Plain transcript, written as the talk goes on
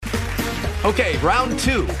Okay, round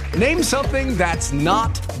two. Name something that's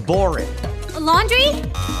not boring. A laundry?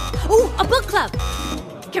 Ooh, a book club.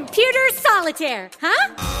 Computer solitaire,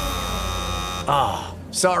 huh? Ah,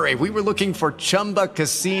 sorry, we were looking for Chumba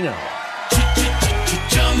Casino.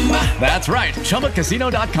 That's right,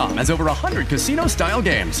 ChumbaCasino.com has over 100 casino-style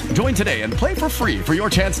games. Join today and play for free for your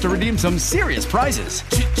chance to redeem some serious prizes.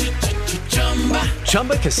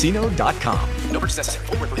 ChumbaCasino.com. No purchase necessary.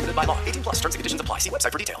 Void where prohibited by law. 18+. Terms and conditions apply. See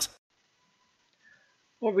website for details.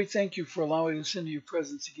 Lord, we thank you for allowing us into your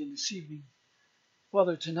presence again this evening.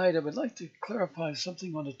 Father, tonight I would like to clarify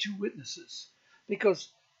something on the two witnesses, because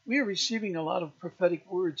we are receiving a lot of prophetic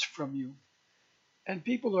words from you. And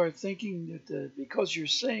people are thinking that because you're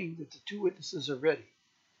saying that the two witnesses are ready,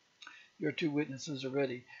 your two witnesses are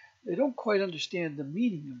ready, they don't quite understand the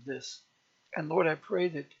meaning of this. And Lord, I pray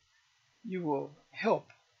that you will help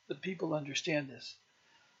the people understand this,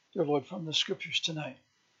 dear Lord, from the scriptures tonight.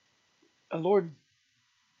 And Lord,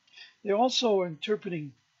 they also are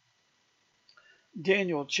interpreting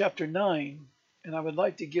Daniel chapter 9, and I would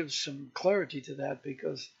like to give some clarity to that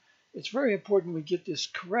because it's very important we get this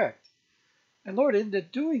correct. And Lord, in the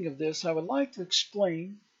doing of this, I would like to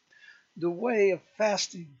explain the way of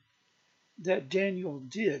fasting that Daniel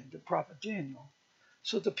did, the prophet Daniel,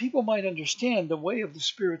 so that the people might understand the way of the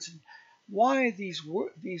spirits and why these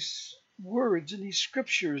words and these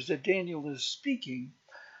scriptures that Daniel is speaking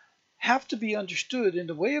have to be understood in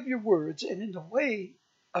the way of your words and in the way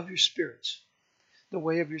of your spirits, the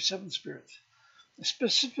way of your seven spirits,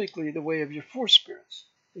 specifically the way of your four spirits,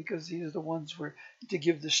 because these are the ones where to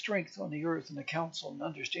give the strength on the earth and the counsel and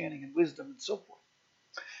understanding and wisdom and so forth,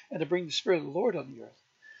 and to bring the Spirit of the Lord on the earth.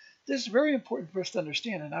 This is very important for us to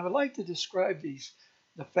understand, and I would like to describe the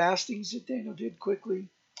fastings that Daniel did quickly,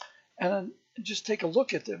 and just take a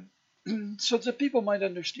look at them so that people might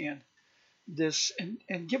understand this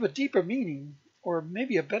and give a deeper meaning, or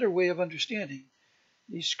maybe a better way of understanding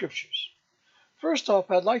these scriptures. First off,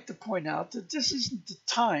 I'd like to point out that this isn't the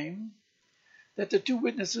time that the two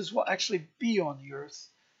witnesses will actually be on the earth,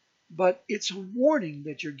 but it's a warning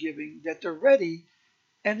that you're giving that they're ready,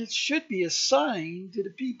 and it should be a sign to the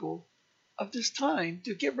people of this time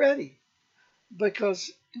to get ready,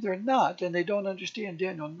 because they're not, and they don't understand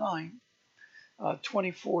Daniel 9,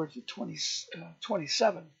 24 to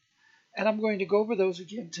 27. And I'm going to go over those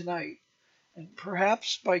again tonight. And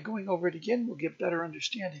perhaps by going over it again, we'll get better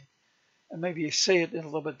understanding. And maybe say it in a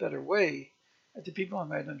little bit better way that the people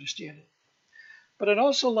might understand it. But I'd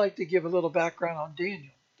also like to give a little background on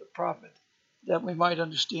Daniel, the prophet, that we might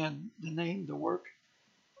understand the name, the work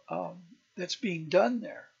that's being done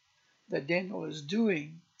there, that Daniel is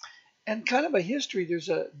doing. And kind of a history. There's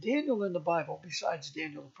a Daniel in the Bible besides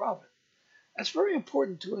Daniel the prophet. That's very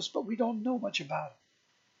important to us, but we don't know much about it.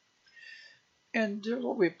 And dear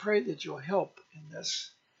Lord, we pray that you'll help in this,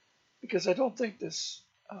 because I don't think this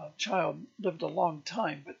child lived a long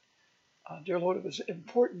time, but dear Lord, it was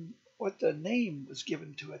important what the name was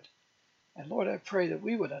given to it. And Lord, I pray that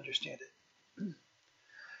we would understand it.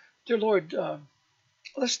 Dear Lord,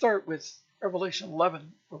 let's start with Revelation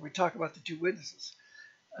 11, where we talk about the two witnesses,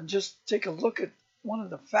 and just take a look at one of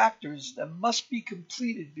the factors that must be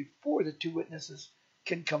completed before the two witnesses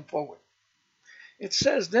can come forward. It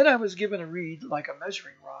says, "Then I was given a reed like a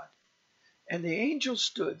measuring rod, and the angel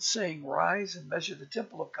stood, saying, 'Rise and measure the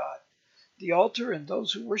temple of God, the altar and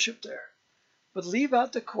those who worship there. But leave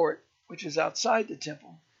out the court which is outside the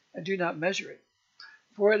temple, and do not measure it.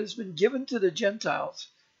 For it has been given to the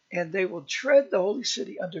Gentiles, and they will tread the holy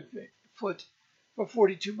city underfoot for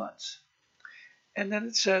 42 months. And then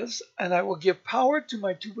it says, 'And I will give power to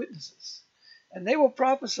my two witnesses, and they will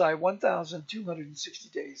prophesy 1,260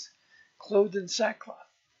 days, clothed in sackcloth.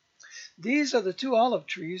 These are the two olive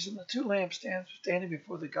trees and the two lampstands standing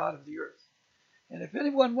before the God of the earth. And if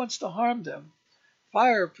anyone wants to harm them,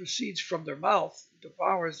 fire proceeds from their mouth, and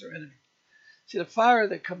devours their enemy.'" See, the fire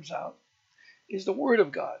that comes out is the word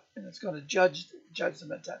of God, and it's going to judge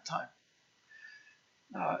them at that time.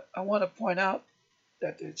 Now, I want to point out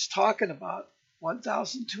that it's talking about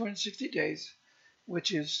 1,260 days,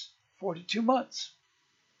 which is 42 months.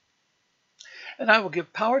 "And I will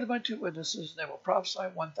give power to my two witnesses, and they will prophesy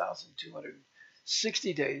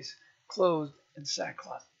 1,260 days, clothed in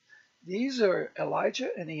sackcloth." These are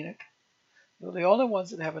Elijah and Enoch. They're the only ones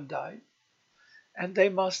that haven't died. And they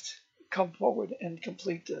must come forward and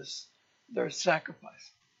complete their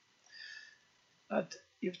sacrifice.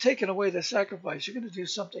 You've taken away the sacrifice. You're going to do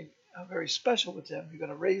something very special with them. You're going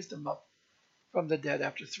to raise them up from the dead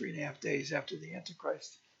after 3.5 days after the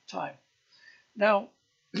Antichrist time. Now,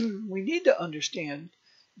 we need to understand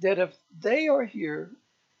that if they are here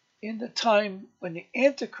in the time when the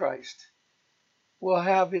Antichrist will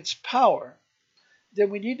have its power, then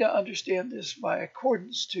we need to understand this by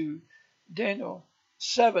accordance to Daniel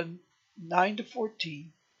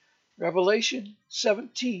 7:9-14, Revelation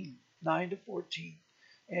 17:9-14,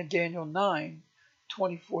 and Daniel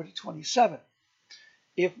 9:24-27.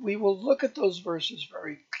 If we will look at those verses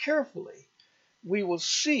very carefully, we will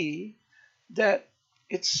see that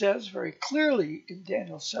it says very clearly in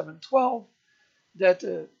Daniel 7:12 that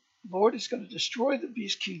the Lord is going to destroy the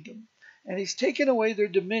beast kingdom, and he's taken away their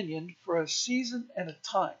dominion for a season and a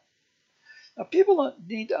time. Now, people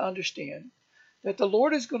need to understand that the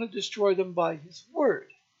Lord is going to destroy them by his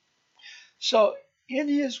word. So in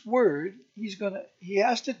his word, he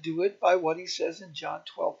has to do it by what he says in John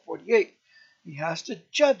 12:48. He has to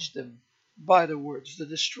judge them by the words. The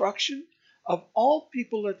destruction of all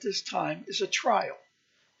people at this time is a trial.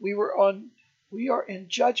 We are in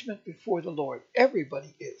judgment before the Lord.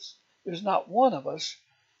 Everybody is. There's not one of us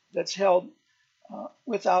that's held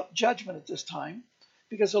without judgment at this time,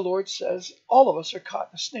 because the Lord says all of us are caught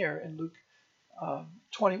in a snare in Luke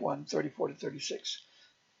 21:34-36.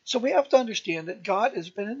 So we have to understand that God has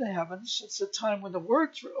been in the heavens since the time when the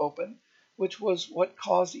words were open, which was what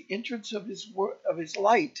caused the entrance of his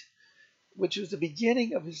light, which was the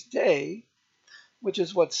beginning of his day, which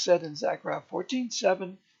is what's said in Zechariah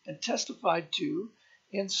 14:7 and testified to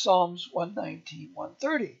in Psalms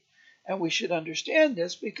 119:130. And we should understand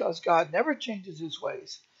this because God never changes his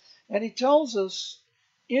ways. And he tells us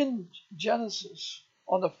in Genesis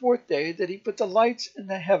on the fourth day that he put the lights in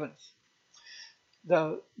the heavens,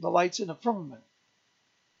 the lights in the firmament.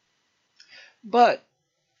 But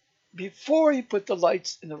before he put the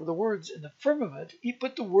lights in the words in the firmament, he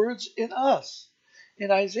put the words in us. In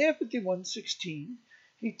Isaiah 51:16,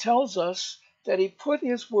 he tells us that he put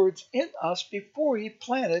his words in us before he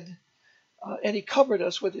planted, and he covered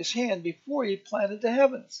us with his hand before he planted the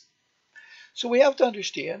heavens. So we have to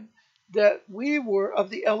understand that we were of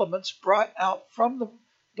the elements brought out from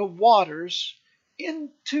the waters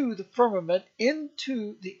into the firmament,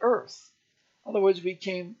 into the earth. In other words, we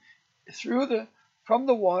came from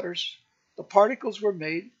the waters, the particles were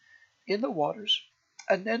made in the waters,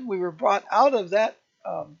 and then we were brought out of that.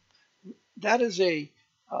 That is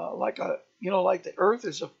like the earth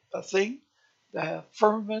is a thing, the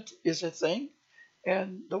firmament is a thing,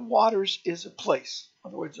 and the waters is a place. In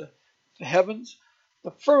other words, the heavens,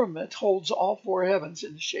 the firmament holds all four heavens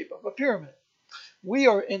in the shape of a pyramid. We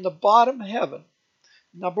are in the bottom heaven,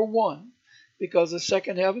 number one, because the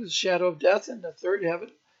second heaven is the shadow of death, and the third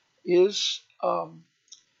heaven is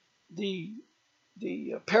the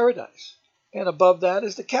paradise. And above that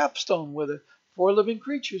is the capstone where the four living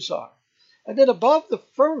creatures are. And then above the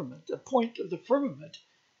firmament, the point of the firmament,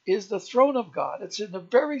 is the throne of God. It's in the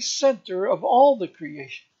very center of all the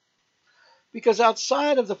creation. Because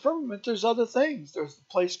outside of the firmament, there's other things. There's the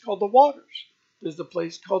place called the waters. There's the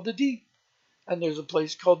place called the deep. And there's a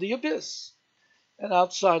place called the abyss. And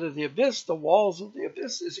outside of the abyss, the walls of the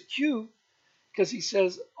abyss is a cube, because he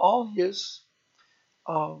says all his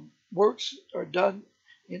works are done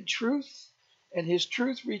in truth, and his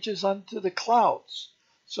truth reaches unto the clouds.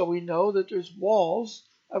 So we know that there's walls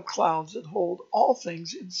of clouds that hold all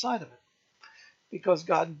things inside of it, because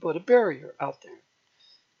God put a barrier out there.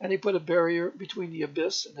 And he put a barrier between the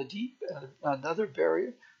abyss and the deep, and another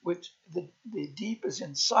barrier, which the deep is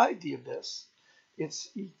inside the abyss.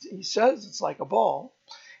 He says it's like a ball.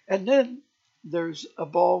 And then there's a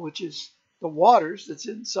ball which is the waters that's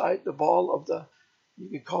inside the ball of you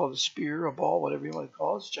could call it a spear, a ball, whatever you want to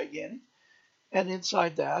call it. It's gigantic. And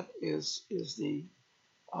inside that is the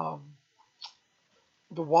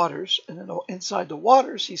waters. And then inside the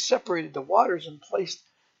waters, he separated the waters and placed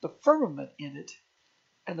the firmament in it.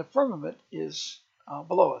 And the firmament is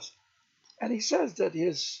below us. And he says that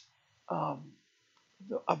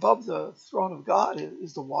above the throne of God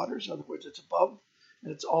is the waters. In other words, it's above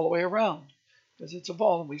and it's all the way around, because it's a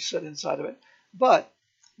ball and we sit inside of it. But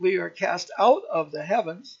we are cast out of the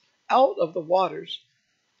heavens, out of the waters,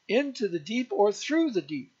 into the deep or through the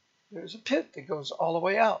deep. There's a pit that goes all the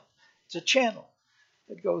way out. It's a channel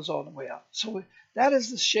that goes all the way out. So that is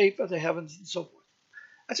the shape of the heavens and so forth.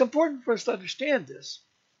 It's important for us to understand this,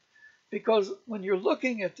 because when you're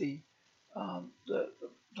looking at the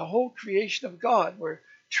whole creation of God, we're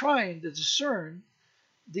trying to discern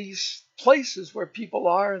these places where people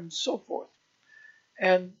are and so forth.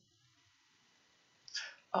 And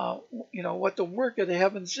what the work of the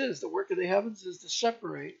heavens is. The work of the heavens is to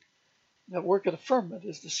separate. The work of the firmament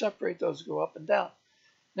is to separate those who go up and down.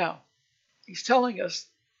 Now, he's telling us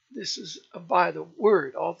this is by the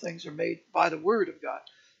word. All things are made by the word of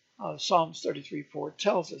God. Psalms 33:4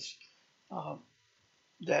 tells us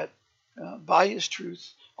that by his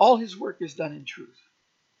truth. All his work is done in truth.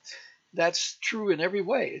 That's true in every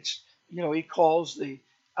way. He calls the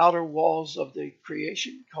outer walls of the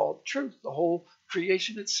creation called truth. The whole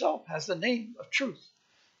creation itself has the name of truth.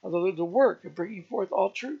 Although the work of bringing forth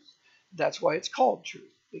all truth. That's why it's called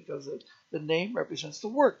truth, because the name represents the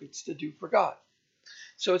work it's to do for God.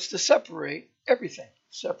 So it's to separate everything,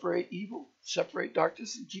 separate evil, separate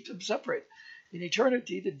darkness, and keep them separate. In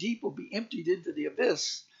eternity, the deep will be emptied into the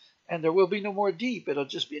abyss, and there will be no more deep. It'll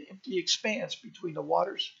just be an empty expanse between the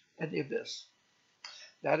waters and the abyss.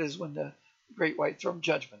 That is when the great white throne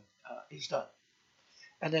judgment is done.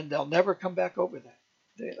 And then they'll never come back over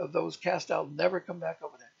that. Those cast out never come back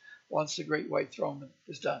over that once the great white throne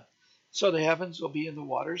is done. So the heavens will be in the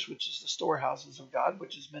waters, which is the storehouses of God,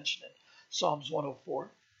 which is mentioned in Psalms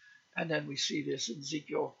 104. And then we see this in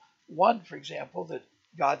Ezekiel 1, for example, that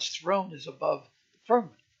God's throne is above the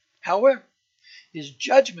firmament. However, his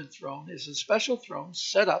judgment throne is a special throne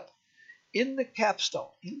set up in the capstone,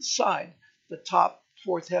 inside the top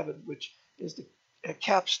fourth heaven, which is the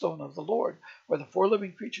capstone of the Lord, where the four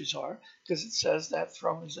living creatures are, because it says that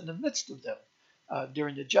throne is in the midst of them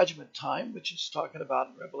during the judgment time, which is talking about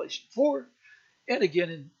in Revelation 4, and again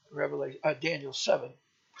in Daniel 7,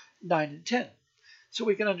 9, and 10. So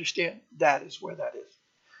we can understand that is where that is.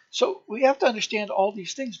 So we have to understand all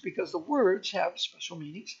these things because the words have special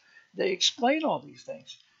meanings. They explain all these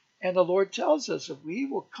things. And the Lord tells us if we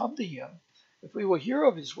will come to him, if we will hear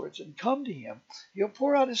of his words and come to him, he'll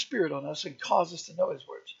pour out his Spirit on us and cause us to know his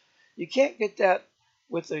words. You can't get that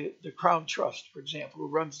with the Crown Trust, for example, who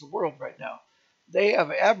runs the world right now. They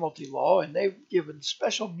have admiralty law, and they've given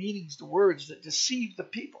special meanings to words that deceive the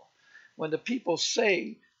people. When the people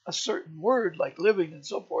say a certain word like living and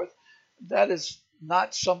so forth, that is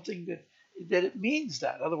not something that it means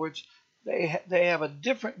that. In other words, they have a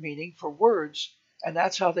different meaning for words, and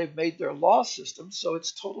that's how they've made their law system, so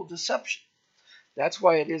it's total deception. That's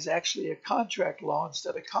why it is actually a contract law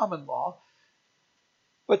instead of common law.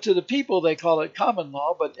 But to the people, they call it common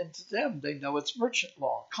law, but to them, they know it's merchant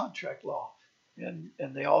law, contract law. And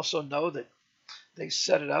they also know that they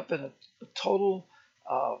set it up in a total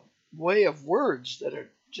way of words that are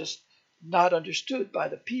just not understood by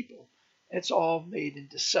the people. It's all made in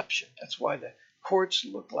deception. That's why the courts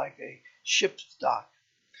look like a ship's dock,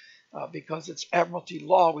 because it's admiralty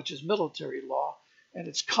law, which is military law, and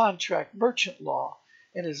it's contract merchant law,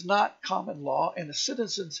 and is not common law, and the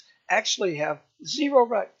citizens actually have zero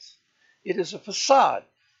rights. It is a facade.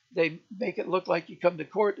 They make it look like you come to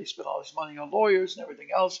court, they spend all this money on lawyers and everything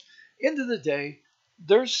else. End of the day,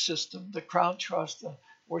 their system, the Crown Trust, the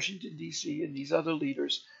Washington, D.C., and these other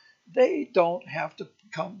leaders, they don't have to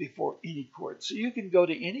come before any court. So you can go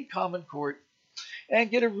to any common court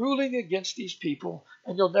and get a ruling against these people,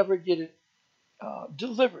 and you'll never get it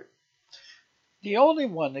delivered. The only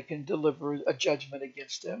one that can deliver a judgment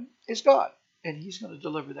against them is God, and he's going to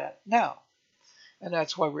deliver that now. And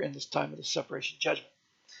that's why we're in this time of the separation judgment.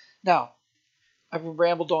 Now, I've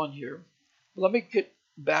rambled on here. Let me get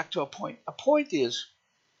back to a point. A point is,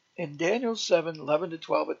 in Daniel 7, 11 to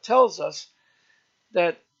 12, it tells us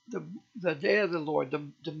that the day of the Lord, the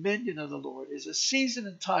dominion of the Lord, is a season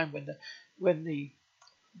and time when the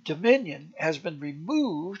dominion has been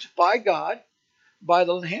removed by God, by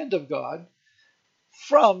the hand of God,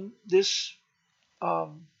 from this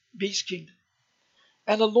beast kingdom.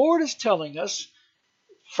 And the Lord is telling us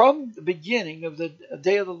from the beginning of the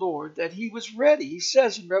day of the Lord that he was ready. He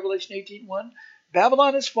says in Revelation 18:1,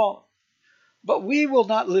 Babylon has fallen, but we will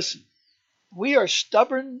not listen. We are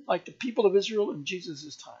stubborn like the people of Israel in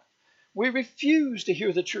Jesus' time. We refuse to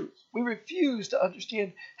hear the truth. We refuse to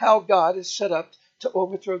understand how God is set up to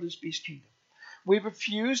overthrow this beast kingdom. We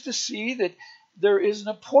refuse to see that there is an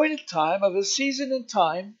appointed time of a season and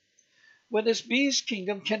time when this beast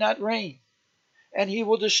kingdom cannot reign, and he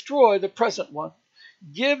will destroy the present one.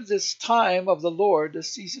 Give this time of the Lord, the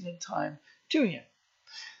season and time, to him.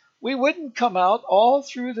 We wouldn't come out all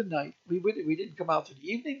through the night. We didn't come out through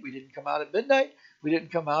the evening. We didn't come out at midnight. We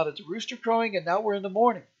didn't come out at the rooster crowing, and now we're in the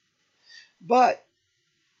morning. But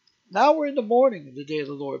now we're in the morning of the day of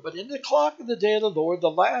the Lord. But in the clock of the day of the Lord, the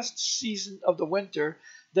last season of the winter,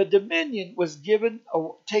 the dominion was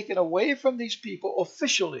taken away from these people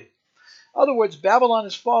officially. In other words, Babylon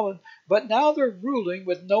has fallen, but now they're ruling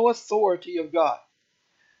with no authority of God.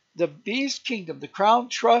 The beast kingdom, the crown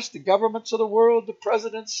trust, the governments of the world, the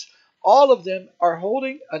presidents, all of them are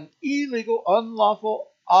holding an illegal, unlawful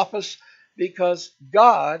office because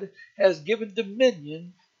God has given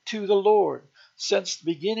dominion to the Lord since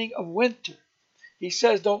the beginning of winter. He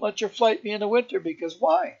says, don't let your flight be in the winter, because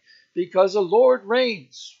why? Because the Lord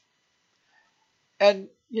reigns. And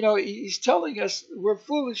he's telling us we're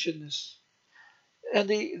foolish in this. And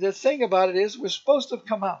the thing about it is we're supposed to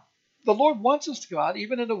come out. The Lord wants us to come out.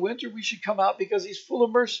 Even in the winter, we should come out because he's full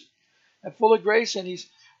of mercy and full of grace, and he's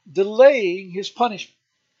delaying his punishment.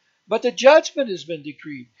 But the judgment has been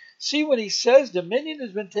decreed. See, when he says dominion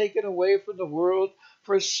has been taken away from the world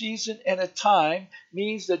for a season and a time,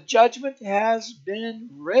 means the judgment has been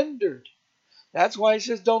rendered. That's why he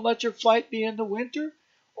says, don't let your flight be in the winter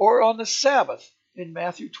or on the Sabbath in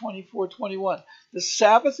Matthew 24:21. The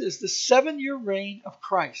Sabbath is the 7-year reign of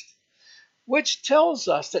Christ, which tells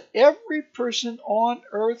us that every person on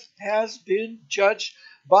earth has been judged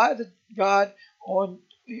by God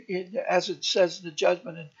as it says in the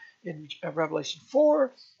judgment in Revelation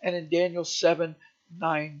 4 and in Daniel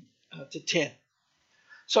 7:9-10.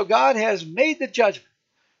 So God has made the judgment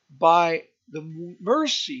by the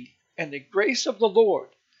mercy and the grace of the Lord.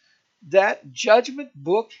 That judgment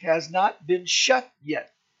book has not been shut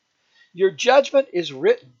yet. Your judgment is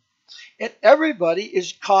written, and everybody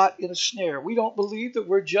is caught in a snare. We don't believe that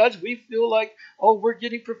we're judged. We feel like, we're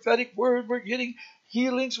getting prophetic word, we're getting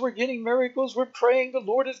healings, we're getting miracles, we're praying, the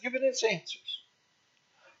Lord has given us answers.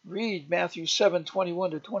 Read Matthew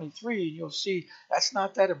 7:21-23, and you'll see that's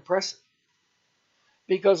not that impressive.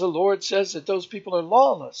 Because the Lord says that those people are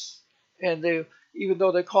lawless, and even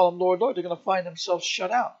though they call him Lord, Lord, they're going to find themselves shut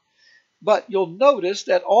out. But you'll notice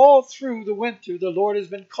that all through the winter, the Lord has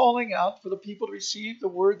been calling out for the people to receive the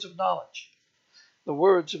words of knowledge. The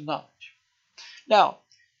words of knowledge. Now,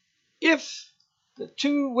 if the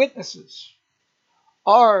 2 witnesses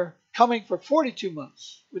are coming for 42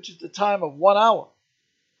 months, which is the time of 1 hour,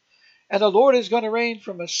 and the Lord is going to reign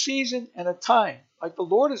from a season and a time, like the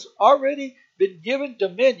Lord has already been given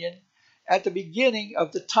dominion at the beginning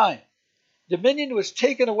of the time. Dominion was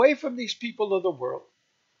taken away from these people of the world.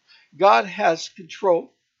 God has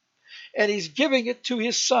control, and he's giving it to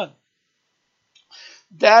his Son.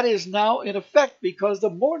 That is now in effect because the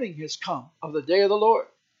morning has come of the day of the Lord.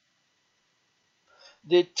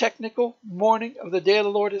 The technical morning of the day of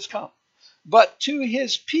the Lord has come. But to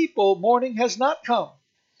his people, morning has not come.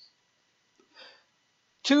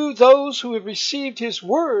 To those who have received his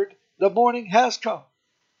word, the morning has come.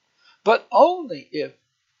 But only if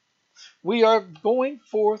we are going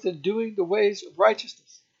forth and doing the ways of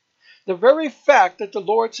righteousness. The very fact that the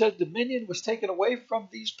Lord said dominion was taken away from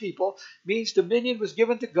these people means dominion was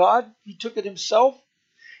given to God. He took it himself,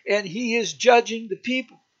 and he is judging the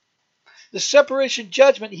people. The separation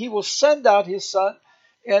judgment, he will send out his Son,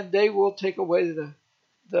 and they will take away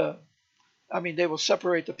they will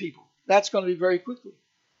separate the people. That's going to be very quickly.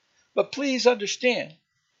 But please understand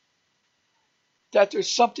that there's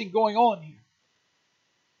something going on here.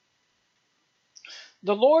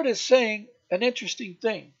 The Lord is saying an interesting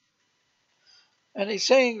thing. And he's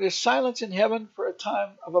saying there's silence in heaven for a time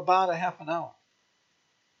of about a half an hour.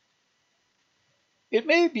 It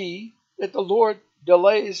may be that the Lord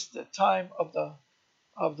delays the time of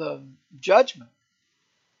the judgment,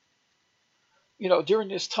 during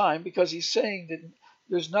this time, because he's saying that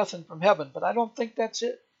there's nothing from heaven. But I don't think that's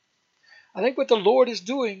it. I think what the Lord is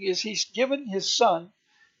doing is he's given his Son,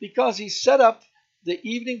 because he set up the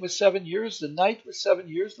evening with 7 years, the night with 7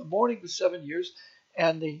 years, the morning with 7 years,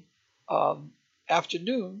 and the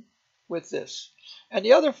afternoon with this. And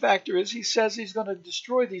the other factor is he says he's going to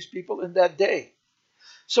destroy these people in that day.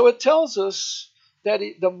 So it tells us that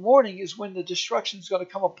the morning is when the destruction is going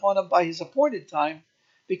to come upon him by his appointed time,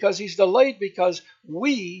 because he's delayed because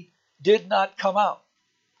we did not come out.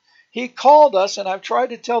 He called us, and I've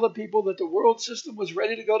tried to tell the people that the world system was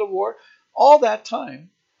ready to go to war all that time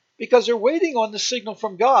because they're waiting on the signal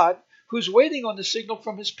from God, who's waiting on the signal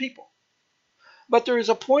from his people. But there is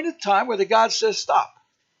a point of time where the God says stop,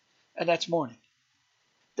 and that's morning.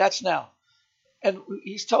 That's now. And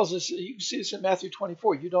he tells us, you can see this in Matthew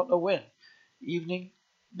 24, you don't know when. Evening,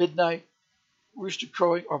 midnight, rooster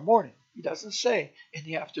crowing, or morning. He doesn't say in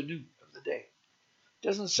the afternoon of the day. He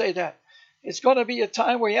doesn't say that. It's going to be a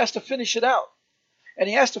time where he has to finish it out. And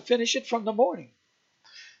he has to finish it from the morning.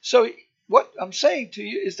 So what I'm saying to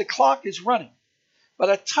you is the clock is running. But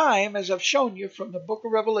a time, as I've shown you from the book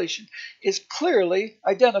of Revelation, is clearly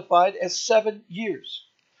identified as 7 years.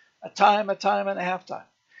 A time and a half time.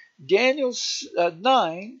 Daniel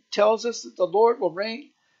 9 tells us that the Lord will reign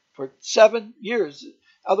for 7 years. In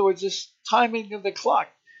other words, this timing of the clock.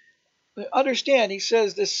 Understand, he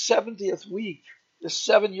says this 70th week, this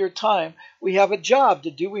 7-year time, we have a job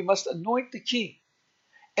to do. We must anoint the king.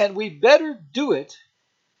 And we better do it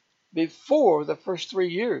before the first 3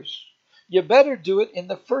 years. You better do it in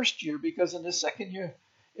the first year, because in the second year,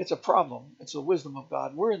 it's a problem. It's the wisdom of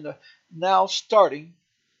God. We're now starting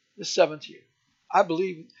the 7th year. I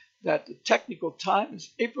believe that the technical time is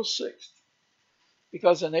April 6th,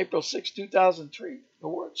 because on April 6, 2003, the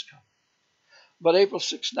Lord's come. But April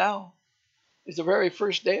 6th now is the very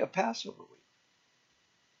first day of Passover week.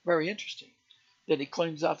 Very interesting. Then he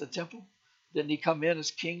cleans out the temple. Didn't he come in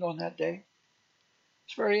as king on that day?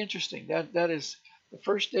 It's very interesting. That is the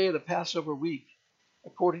first day of the Passover week,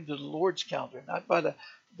 according to the Lord's calendar, not by the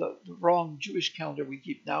wrong Jewish calendar we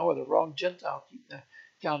keep now, or the wrong Gentile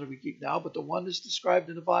calendar we keep now, but the one that's described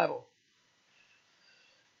in the Bible.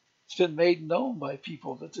 It's been made known by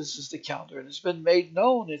people that this is the calendar, and it's been made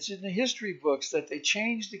known, it's in the history books, that they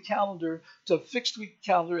changed the calendar to a fixed week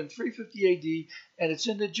calendar in 350 AD, and it's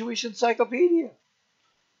in the Jewish encyclopedia.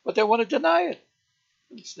 But they want to deny it.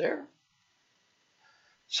 It's there.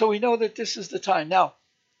 So we know that this is the time. Now,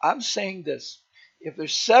 I'm saying this. If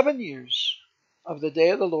there's 7 years of the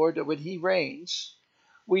day of the Lord that when he reigns,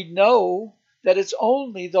 we know that it's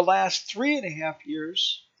only the last 3.5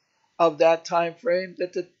 years of that time frame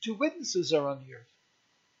that the two witnesses are on the earth.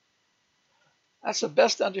 That's the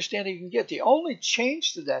best understanding you can get. The only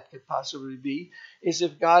change to that could possibly be is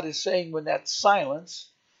if God is saying when that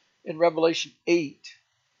silence in Revelation 8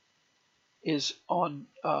 is on,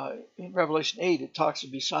 in Revelation 8, it talks to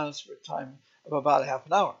be silenced for a time of about a half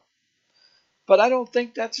an hour. But I don't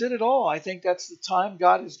think that's it at all. I think that's the time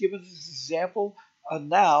God has given this example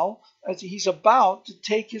now, as he's about to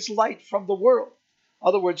take his light from the world. In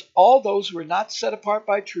other words, all those who are not set apart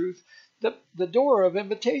by truth, the door of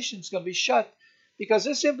invitation is going to be shut, because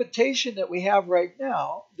this invitation that we have right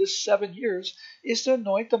now, this 7 years, is to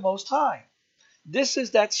anoint the Most High. This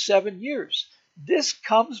is that 7 years. This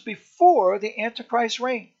comes before the Antichrist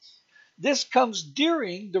reigns. This comes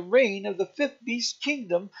during the reign of the fifth beast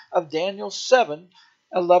kingdom of Daniel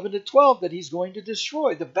 7:11-12 that he's going to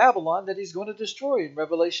destroy, the Babylon that he's going to destroy in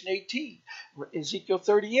Revelation 18, Ezekiel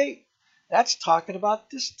 38. That's talking about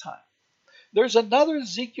this time. There's another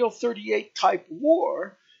Ezekiel 38 type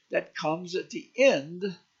war that comes at the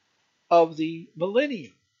end of the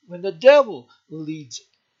millennium, when the devil leads it.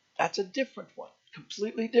 That's a different one,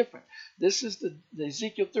 completely different. This is the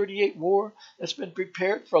Ezekiel 38 war that's been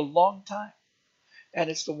prepared for a long time, and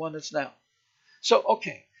it's the one that's now. So,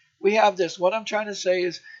 okay, we have this. What I'm trying to say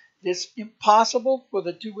is it's impossible for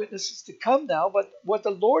the two witnesses to come now, but what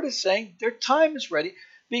the Lord is saying, their time is ready,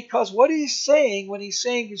 because what he's saying when he's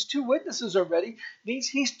saying his two witnesses are ready means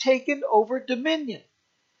he's taken over dominion.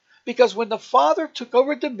 Because when the Father took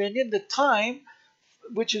over dominion, the time,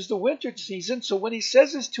 which is the winter season, so when he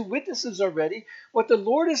says his two witnesses are ready, what the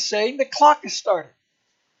Lord is saying, the clock is started.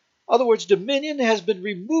 In other words, dominion has been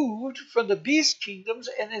removed from the beast kingdoms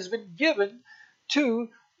and has been given to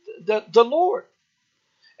the Lord.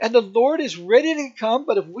 And the Lord is ready to come,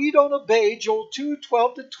 but if we don't obey Joel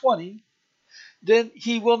 2:12-20, then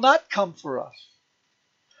he will not come for us.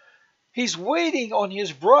 He's waiting on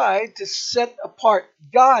his bride to set apart.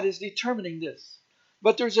 God is determining this.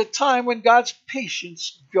 But there's a time when God's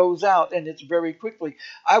patience goes out, and it's very quickly.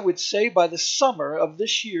 I would say by the summer of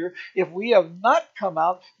this year, if we have not come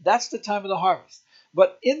out, that's the time of the harvest.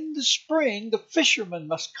 But in the spring, the fishermen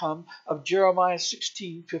must come, of Jeremiah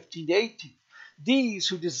 16:15-18. These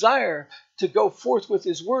who desire to go forth with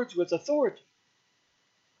his words with authority.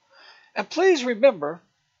 And please remember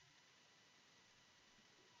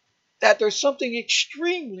that there's something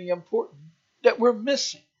extremely important that we're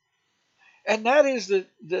missing. And that is the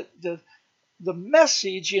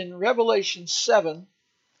message in Revelation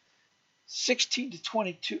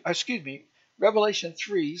 7:16-22. Revelation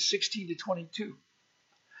 3:16-22.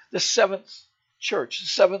 The seventh church, the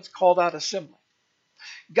seventh called out assembly.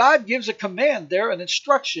 God gives a command there, an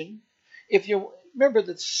instruction. If you remember,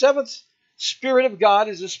 the seventh Spirit of God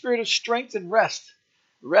is a spirit of strength and rest.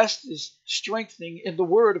 Rest is strengthening in the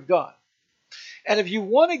Word of God. And if you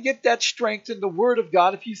want to get that strength in the Word of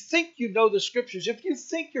God, if you think you know the Scriptures, if you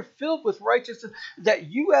think you're filled with righteousness, that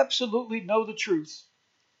you absolutely know the truth,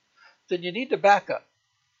 then you need to back up.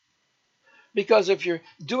 Because if you're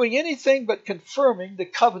doing anything but confirming the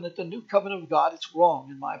covenant, the new covenant of God, it's wrong,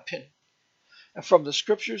 in my opinion. And from the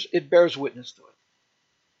Scriptures, it bears witness to it.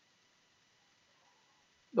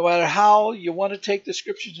 No matter how you want to take the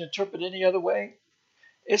Scriptures and interpret any other way,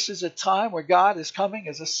 this is a time where God is coming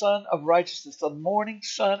as a son of righteousness, the morning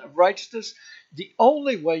son of righteousness. The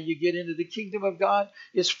only way you get into the kingdom of God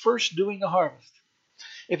is first doing the harvest.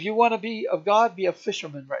 If you want to be of God, be a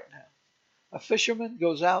fisherman right now. A fisherman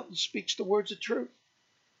goes out and speaks the words of truth.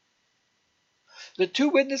 The two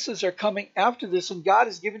witnesses are coming after this, and God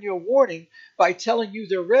has given you a warning by telling you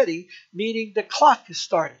they're ready, meaning the clock has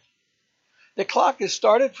started. The clock has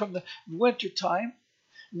started from the winter time.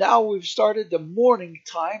 Now we've started the morning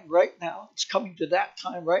time right now. It's coming to that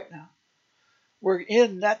time right now. We're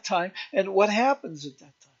in that time. And what happens at that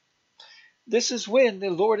time? This is when the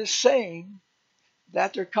Lord is saying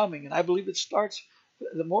that they're coming. And I believe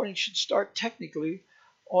the morning should start technically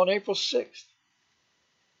on April 6th.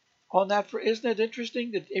 Isn't it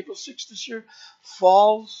interesting that April 6th this year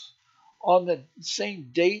falls on the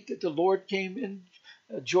same date that the Lord came in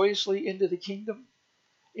joyously into the kingdom,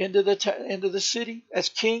 into the city as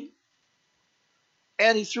king,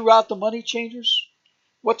 and he threw out the money changers?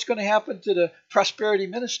 What's going to happen to the prosperity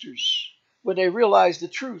ministers when they realize the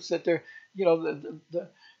truth that they're,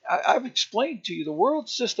 I've explained to you the world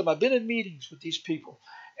system. I've been in meetings with these people,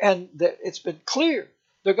 and it's been clear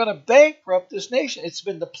they're going to bankrupt this nation. It's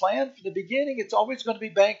been the plan from the beginning. It's always going to be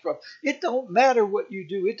bankrupt. It don't matter what you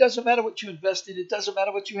do. It doesn't matter what you invest in. It doesn't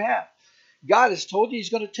matter what you have. God has told you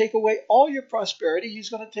He's going to take away all your prosperity.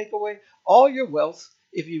 He's going to take away all your wealth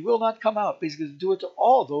if you will not come out. But He's going to do it to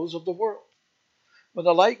all those of the world. When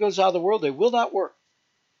the light goes out of the world, they will not work.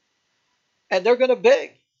 And they're going to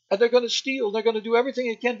beg. And they're going to steal. They're going to do everything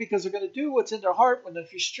they can because they're going to do what's in their heart when the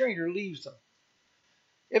restrainer leaves them.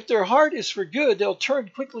 If their heart is for good, they'll turn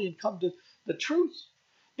quickly and come to the truth.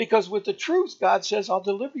 Because with the truth, God says, I'll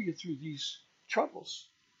deliver you through these troubles,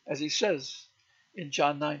 as He says in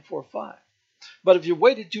John 9:4-5. But if you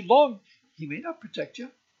waited too long, He may not protect you.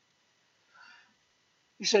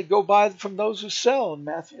 He said, go buy from those who sell in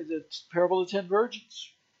Matthew, the parable of 10 virgins.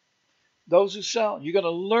 Those who sell. You're going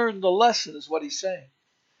to learn the lesson is what He's saying.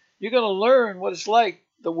 You're going to learn what it's like,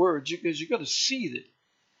 the words, because you're going to see it.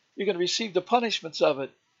 You're going to receive the punishments of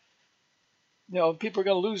it. People are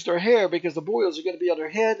going to lose their hair because the boils are going to be on their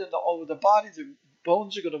head and all over their body. Their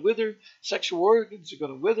bones are going to wither. Sexual organs are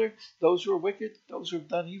going to wither. Those who are wicked, those who have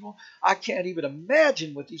done evil. I can't even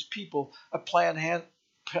imagine what these people at Planned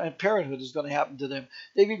Parenthood is going to happen to them.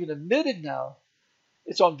 They've even admitted now,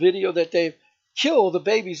 it's on video, that they've killed the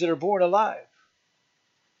babies that are born alive.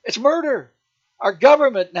 It's murder. Our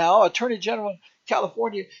government now, Attorney General in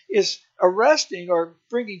California, is arresting or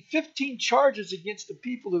bringing 15 charges against the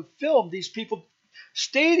people who filmed these people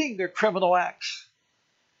stating their criminal acts.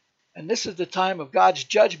 And this is the time of God's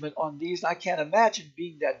judgment on these. I can't imagine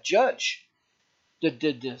being that judge that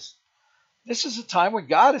did this. This is a time when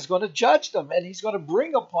God is going to judge them, and He's going to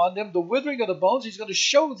bring upon them the withering of the bones. He's going to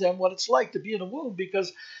show them what it's like to be in a womb,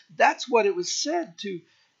 because that's what it was said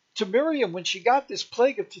to Miriam when she got this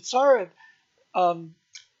plague of Tsar.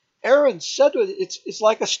 Aaron said to it, it's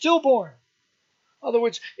like a stillborn. In other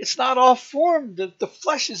words, it's not all formed. The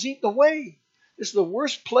flesh is eaten away. This is the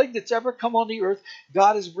worst plague that's ever come on the earth.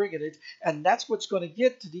 God is bringing it. And that's what's going to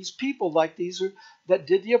get to these people like these that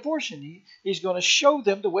did the abortion. He's going to show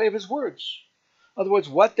them the way of His words. In other words,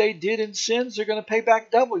 what they did in sins, they're going to pay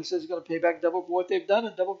back double. He says He's going to pay back double for what they've done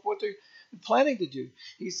and double for what they're planning to do.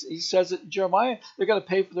 He says it in Jeremiah, they're going to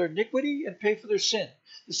pay for their iniquity and pay for their sin.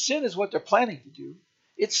 The sin is what they're planning to do.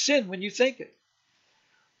 It's sin when you think it.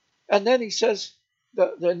 And then He says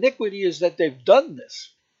the iniquity is that they've done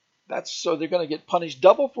this. So they're going to get punished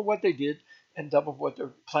double for what they did and double for what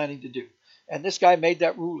they're planning to do. And this guy made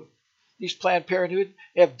that ruling. These Planned Parenthood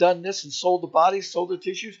have done this and sold the bodies, sold the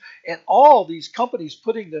tissues, and all these companies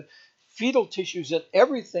putting the fetal tissues in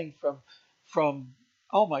everything from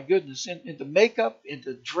oh my goodness, into makeup,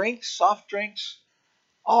 into drinks, soft drinks,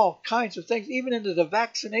 all kinds of things, even into the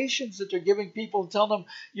vaccinations that they're giving people and telling them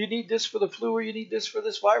you need this for the flu or you need this for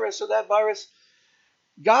this virus or that virus.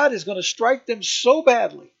 God is going to strike them so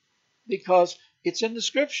badly because it's in the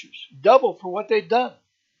scriptures, double for what they've done.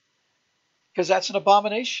 Because that's an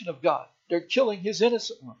abomination of God. They're killing His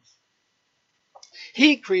innocent ones.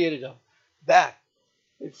 He created them back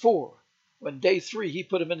before. When day 3, He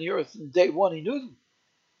put them in the earth. And day 1, He knew them.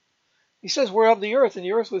 He says we're of the earth, and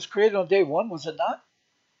the earth was created on day 1, was it not?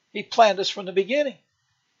 He planned us from the beginning.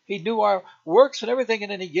 He knew our works and everything,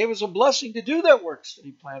 and then He gave us a blessing to do that works that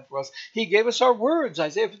He planned for us. He gave us our words,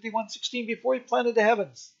 Isaiah 51:16, before He planted the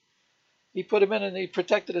heavens. He put them in and He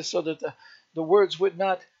protected us so that the words would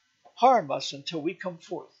not harm us until we come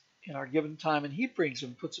forth in our given time. And He brings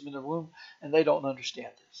them, puts them in the womb, and they don't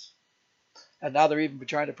understand this. And now they're even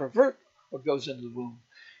trying to pervert what goes into the womb.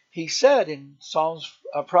 He said in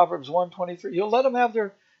Proverbs 1:23, He'll let them have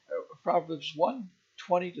their, Proverbs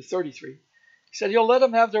 1:20-33, He said He'll let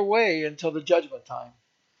them have their way until the judgment time,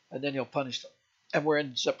 and then He'll punish them. And we're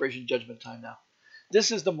in separation judgment time now.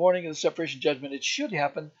 This is the morning of the separation judgment. It should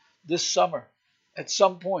happen this summer at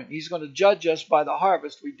some point. He's going to judge us by the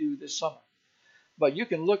harvest we do this summer. But you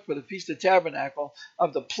can look for the Feast of Tabernacle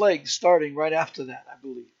of the plagues starting right after that, I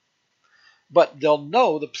believe. But they'll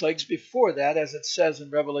know the plagues before that, as it says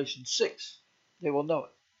in Revelation 6. They will know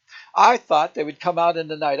it. I thought they would come out in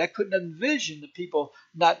the night. I couldn't envision the people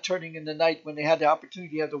not turning in the night when they had the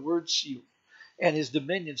opportunity to have the word sealed and his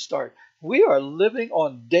dominion start. We are living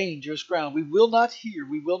on dangerous ground. We will not hear.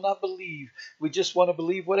 We will not believe. We just want to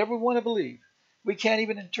believe whatever we want to believe. We can't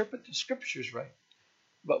even interpret the scriptures right,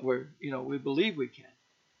 but we believe we can.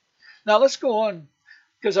 Now let's go on,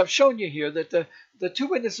 because I've shown you here that the two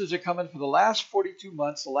witnesses are coming for the last 42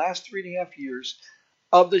 months, the last 3.5 years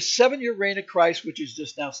of the 7-year reign of Christ, which is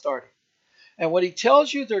just now starting. And when he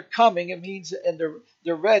tells you they're coming, it means and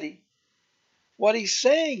they're ready. What he's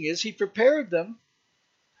saying is he prepared them.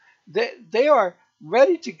 They are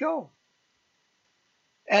ready to go.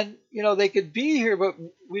 And, they could be here, but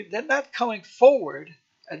they're not coming forward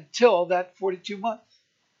until that 42 months.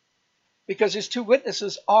 Because his two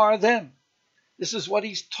witnesses are them. This is what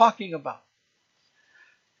he's talking about.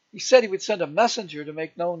 He said he would send a messenger to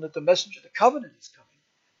make known that the messenger of the covenant is coming.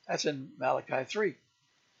 That's in Malachi 3.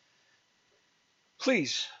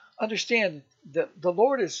 Please understand that the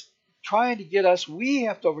Lord is trying to get us. We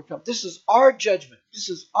have to overcome. This is our judgment. This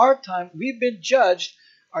is our time. We've been judged.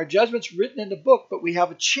 Our judgment's written in the book, but we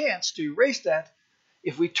have a chance to erase that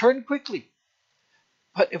if we turn quickly.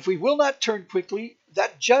 But if we will not turn quickly,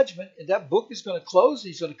 that judgment and that book is going to close.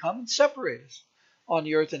 He's going to come and separate us on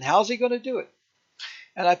the earth. And how's he going to do it?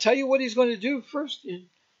 And I tell you what he's going to do first.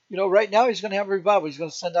 Right now he's going to have a revival. He's going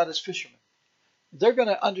to send out his fishermen. They're going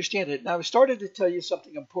to understand it. Now I started to tell you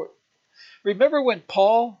something important. Remember when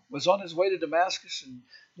Paul was on his way to Damascus and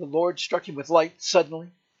the Lord struck him with light suddenly?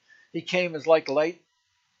 He came as like light.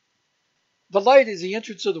 The light is the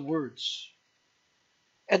entrance of the words.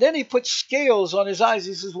 And then he put scales on his eyes.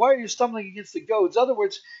 He says, why are you stumbling against the goads? In other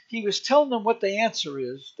words, he was telling them what the answer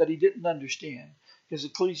is that he didn't understand. Because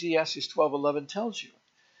Ecclesiastes 12:11 tells you.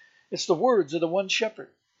 It's the words of the one shepherd.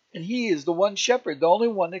 And he is the one shepherd, the only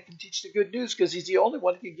one that can teach the good news, because he's the only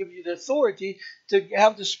one that can give you the authority to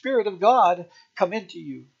have the Spirit of God come into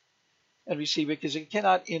you and receive it, because it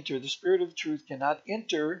cannot enter. The Spirit of truth cannot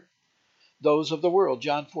enter those of the world.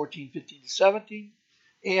 John 14:15-17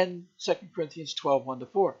 and 2 Corinthians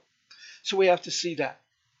 12:1-4. So we have to see that.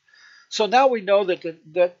 So now we know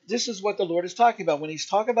that this is what the Lord is talking about. When he's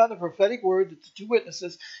talking about the prophetic word, the two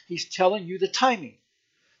witnesses, he's telling you the timing.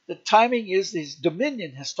 The timing is his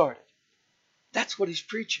dominion has started. That's what he's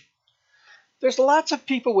preaching. There's lots of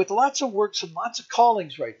people with lots of works and lots of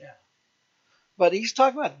callings right now. But he's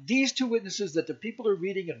talking about these two witnesses that the people are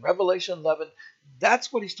reading in Revelation 11.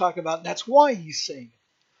 That's what he's talking about. And that's why he's saying it.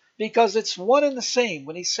 Because it's one and the same.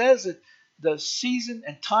 When he says that the season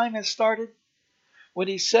and time has started, when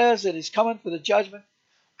he says that he's coming for the judgment,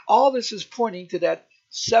 all this is pointing to that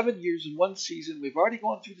 7 years in one season. We've already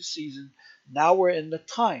gone through the season. Now we're in the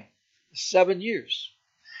time, 7 years.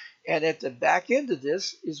 And at the back end of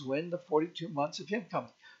this is when the 42 months of him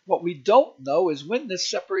coming. What we don't know is when this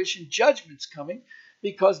separation judgment's coming,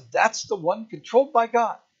 because that's the one controlled by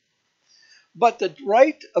God. But the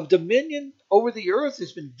right of dominion over the earth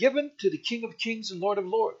has been given to the King of Kings and Lord of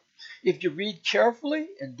Lords. If you read carefully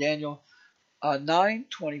in Daniel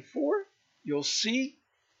 9:24, you'll see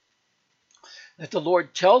that the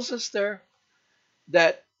Lord tells us there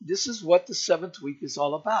that this is what the 7th week is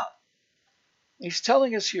all about. He's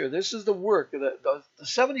telling us here, this is the work of the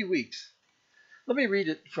 70 weeks. Let me read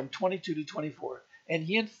it from 22-24. And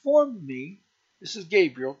he informed me, this is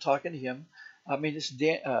Gabriel talking to him. It's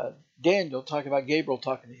Daniel talking about Gabriel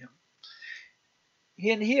talking to him.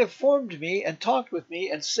 And he informed me and talked with me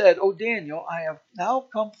and said, O Daniel, I have now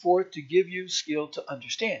come forth to give you skill to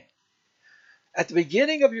understand. At the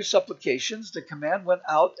beginning of your supplications, the command went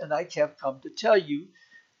out, and I have come to tell you,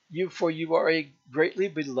 for you are a greatly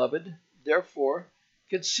beloved. Therefore,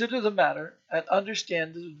 consider the matter and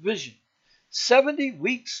understand the vision. 70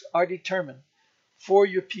 weeks are determined for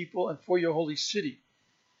your people and for your holy city,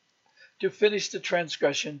 to finish the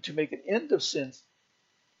transgression, to make an end of sins,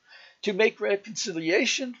 to make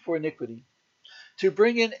reconciliation for iniquity, to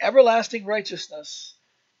bring in everlasting righteousness,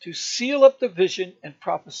 to seal up the vision and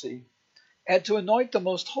prophecy, and to anoint the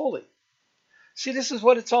most holy. See, this is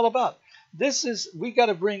what it's all about. We got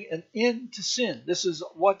to bring an end to sin. This is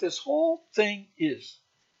what this whole thing is.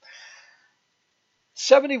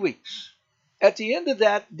 70 weeks. At the end of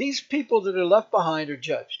that, these people that are left behind are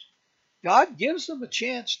judged. God gives them a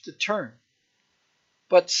chance to turn.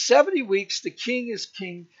 But 70 weeks, the king is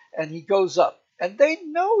king, and he goes up. And they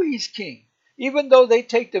know he's king. Even though they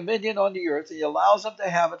take dominion on the earth, he allows them to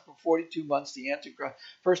have it for 42 months, the Antichrist,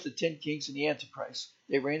 first the 10 kings and the Antichrist.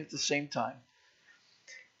 They reign at the same time.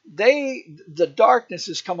 The darkness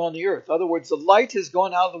has come on the earth. In other words, the light has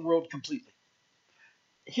gone out of the world completely.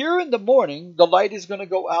 here in the morning, the light is going to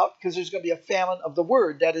go out because there's going to be a famine of the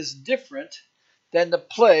word that is different than the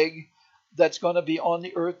plague that's going to be on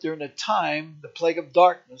the earth during the time, the plague of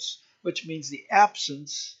darkness, which means the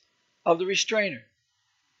absence of the restrainer.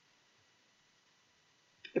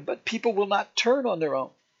 But people will not turn on their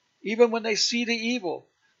own, even when they see the evil.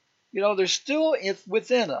 There's still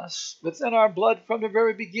within us, within our blood from the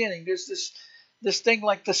very beginning, there's this thing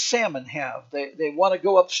like the salmon have. They want to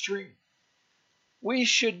go upstream. We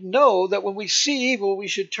should know that when we see evil, we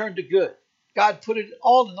should turn to good. God put it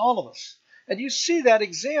all in all of us. And you see that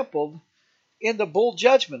exampled in the bowl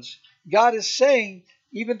judgments. God is saying,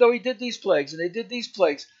 even though he did these plagues, and they did these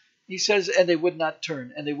plagues, he says, and they would not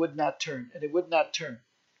turn, and they would not turn, and they would not turn.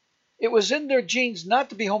 It was in their genes not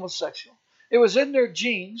to be homosexual. It was in their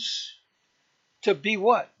genes to be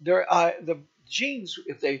what? The genes,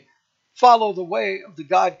 if they follow the way of the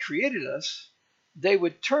God created us, they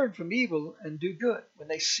would turn from evil and do good when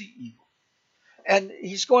they see evil. And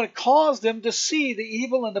he's going to cause them to see the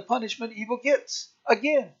evil and the punishment evil gets.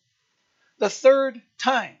 Again, the third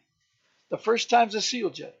time. The first time's a seal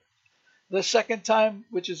judgment. The second time,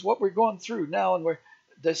 which is what we're going through now, and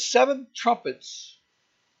the 7 trumpets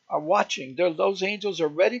are watching. Those angels are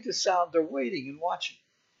ready to sound. They're waiting and watching.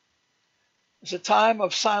 It's a time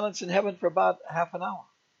of silence in heaven for about half an hour.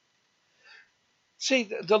 See,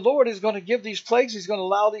 the Lord is going to give these plagues. He's going to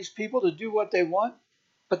allow these people to do what they want.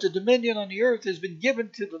 But the dominion on the earth has been given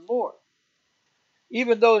to the Lord.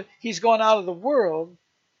 Even though he's gone out of the world,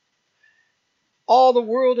 all the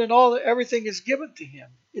world and everything is given to him.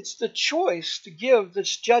 It's the choice to give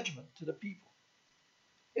this judgment to the people.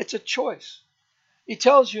 It's a choice. He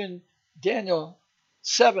tells you in Daniel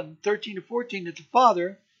 7:13-14 that the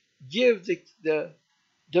Father give the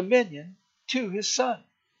dominion to his Son.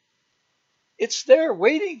 It's there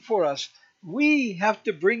waiting for us. We have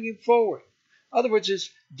to bring him forward. In other words,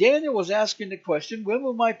 Daniel was asking the question, when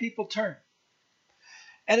will my people turn?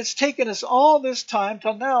 And it's taken us all this time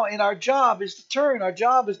till now, and our job is to turn. Our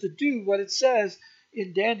job is to do what it says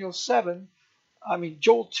in Joel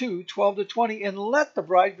 2:12-20, and let the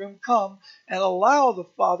bridegroom come and allow the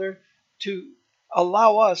Father to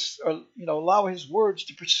allow us, or allow his words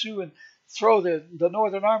to pursue and throw the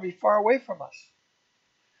northern army far away from us.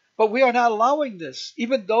 But we are not allowing this,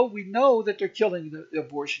 even though we know that they're killing the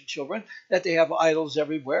abortion children, that they have idols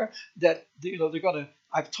everywhere, that they're going to,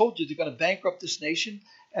 I've told you, they're going to bankrupt this nation,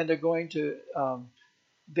 and they're going to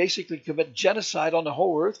basically commit genocide on the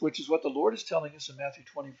whole earth, which is what the Lord is telling us in Matthew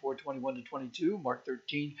 24:21-22, Mark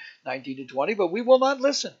 13:19-20, but we will not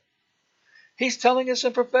listen. He's telling us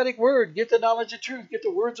in prophetic word, get the knowledge of truth, get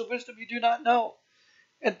the words of wisdom you do not know.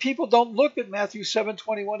 And people don't look at Matthew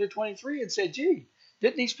 7:21-23 and say, gee,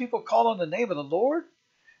 didn't these people call on the name of the Lord?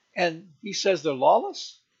 And he says they're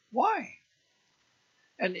lawless? Why?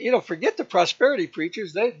 And, forget the prosperity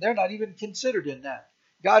preachers. They're not even considered in that.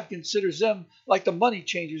 God considers them like the money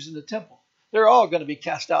changers in the temple. They're all going to be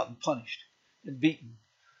cast out and punished and beaten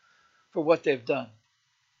for what they've done.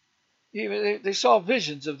 They saw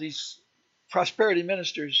visions of these prosperity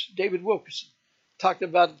ministers. David Wilkerson talked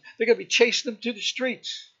about they're going to be chasing them to the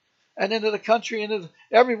streets and into the country, and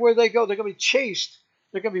everywhere they go, they're going to be chased.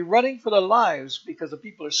 They're going to be running for their lives because the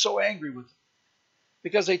people are so angry with them.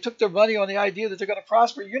 Because they took their money on the idea that they're going to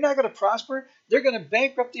prosper. You're not going to prosper. They're going to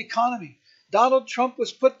bankrupt the economy. Donald Trump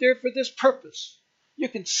was put there for this purpose. You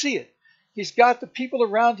can see it. He's got the people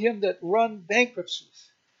around him that run bankruptcies.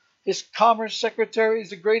 His commerce secretary is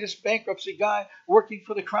the greatest bankruptcy guy working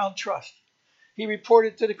for the Crown Trust. He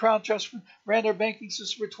reported to the Crown Trust, ran their banking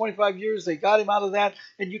system for 25 years. They got him out of that,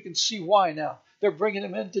 and you can see why now. They're bringing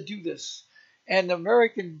him in to do this. And the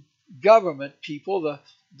American government people,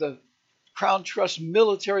 the Crown Trust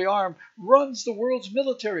military arm, runs the world's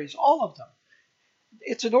militaries, all of them.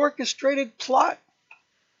 It's an orchestrated plot.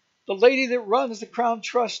 The lady that runs the Crown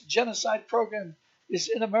Trust genocide program is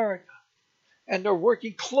in America. And they're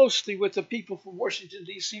working closely with the people from Washington,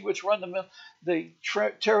 D.C., which run the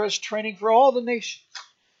terrorist training for all the nations.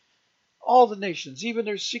 All the nations. Even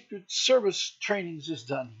their secret service trainings is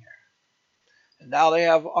done here. And now they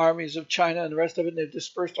have armies of China and the rest of it, and they've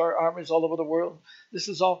dispersed our armies all over the world. This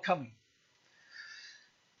is all coming.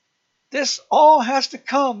 This all has to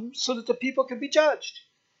come so that the people can be judged.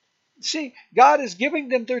 See, God is giving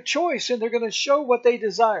them their choice, and they're going to show what they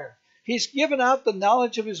desire. He's given out the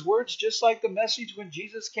knowledge of his words, just like the message when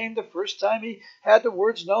Jesus came the first time he had the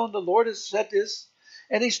words known. The Lord has said this.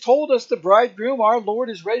 And he's told us the bridegroom, our Lord,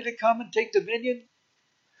 is ready to come and take dominion.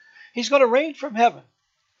 He's going to reign from heaven.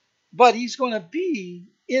 But he's going to be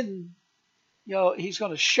in, he's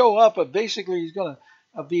going to show up, but basically he's going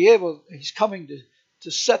to he's coming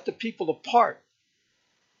to set the people apart.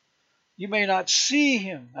 You may not see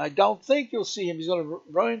him. I don't think you'll see him. He's going to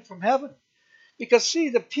run from heaven. Because, see,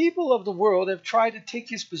 the people of the world have tried to take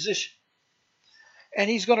his position. And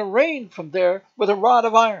he's going to reign from there with a rod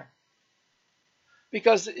of iron.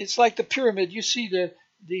 Because it's like the pyramid. You see the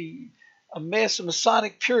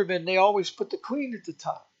Masonic pyramid, and they always put the queen at the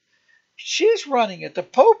top. She's running it. The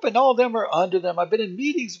Pope and all them are under them. I've been in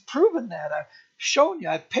meetings proving that. I've shown you.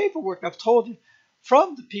 I have paperwork I've told you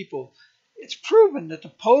from the people. It's proven that the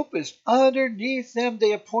Pope is underneath them.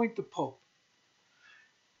 They appoint the Pope.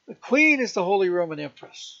 The Queen is the Holy Roman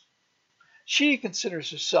Empress. She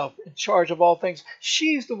considers herself in charge of all things.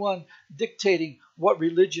 She's the one dictating what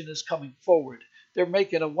religion is coming forward. They're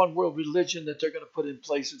making a one world religion that they're going to put in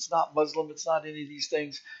place. It's not Muslim. It's not any of these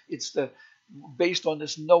things. It's based on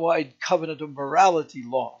this Noahide covenant of morality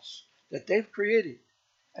laws that they've created.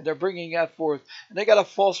 And they're bringing that forth. And they got a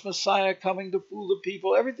false Messiah coming to fool the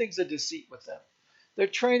people. Everything's a deceit with them. They're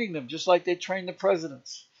training them just like they train the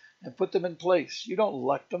presidents and put them in place. You don't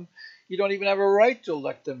elect them. You don't even have a right to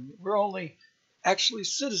elect them. We're only actually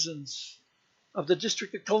citizens of the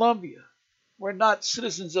District of Columbia. We're not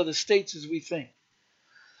citizens of the states as we think.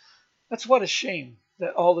 That's what a shame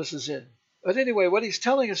that all this is in. But anyway, what he's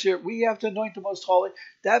telling us here, we have to anoint the most holy.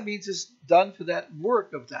 That means it's done for that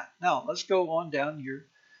work of that. Now, let's go on down here.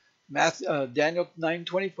 Daniel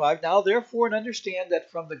 9:25. Now, therefore, and understand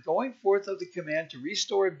that from the going forth of the command to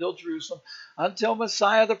restore and build Jerusalem until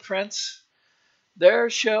Messiah the Prince, there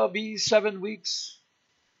shall be 7 weeks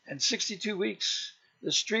and 62 weeks.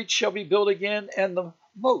 The streets shall be built again, and the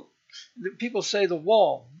moat. People say the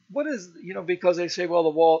wall. What is, because they say,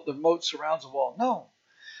 well, the moat surrounds the wall. No.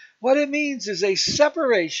 What it means is a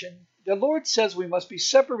separation. The Lord says we must be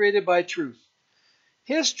separated by truth.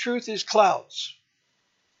 His truth is clouds.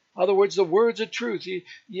 In other words, the words of truth.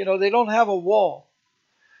 They don't have a wall.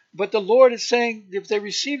 But the Lord is saying if they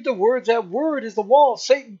receive the words, that word is the wall.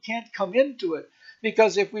 Satan can't come into it.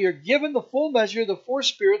 Because if we are given the full measure of the four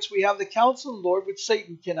spirits, we have the counsel of the Lord, which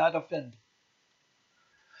Satan cannot offend.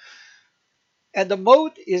 And the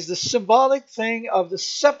moat is the symbolic thing of the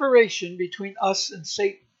separation between us and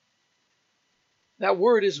Satan. That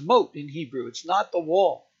word is moat in Hebrew. It's not the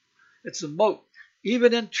wall. It's a moat.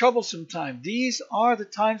 Even in troublesome time, these are the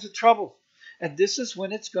times of trouble. And this is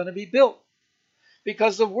when it's going to be built.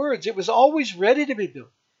 Because the words, it was always ready to be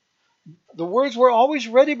built. The words were always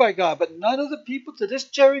ready by God, but none of the people to this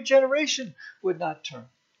generation would not turn.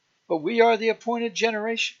 But we are the appointed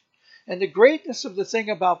generation. And the greatness of the thing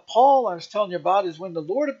about Paul I was telling you about is when the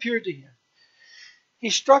Lord appeared to him, he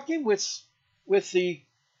struck him with the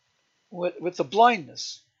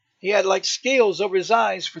blindness. He had like scales over his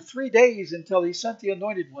eyes for 3 days until he sent the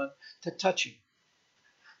anointed one to touch him.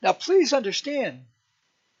 Now please understand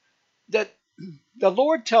that the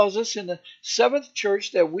Lord tells us in the 7th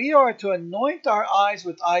church that we are to anoint our eyes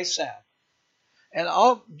with eye salve. And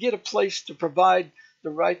I'll get a place to provide the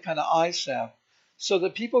right kind of eye salve so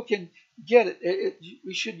that people can get it.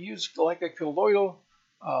 We should use like a colloidal,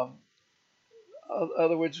 in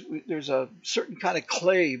other words, there's a certain kind of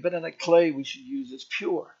clay, but in a clay we should use it's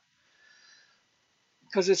pure.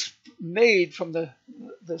 Because it's made from the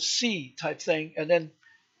sea type thing and then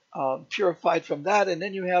purified from that. And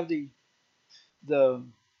then you have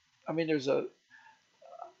I'm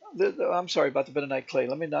sorry about the bentonite clay.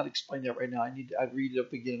 Let me not explain that right now. I'd read it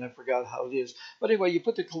up again and I forgot how it is. But anyway, you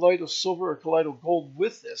put the colloidal silver or colloidal gold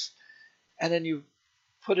with this, and then you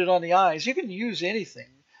put it on the eyes. You can use anything.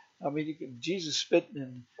 Jesus spit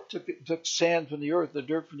and took sand from the earth, the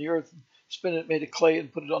dirt from the earth, and spin it, made a clay,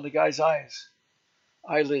 and put it on the guy's eyelids.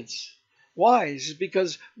 Why? It's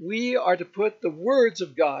because we are to put the words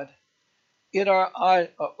of God in our eye,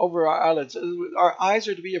 over our eyelids. Our eyes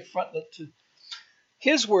are to be a frontlet to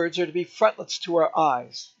His words are to be frontlets to our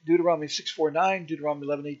eyes. Deuteronomy 6:4-9, Deuteronomy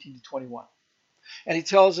 11:18-21. And he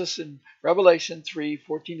tells us in Revelation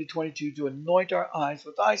 3:14-22 to anoint our eyes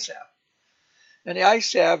with eye salve. And the eye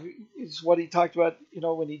salve is what he talked about,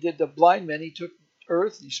 when he did the blind men, he took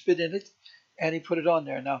earth, he spit in it, and he put it on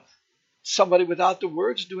there. Now, somebody without the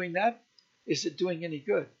words doing that, is it doing any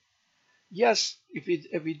good? Yes, if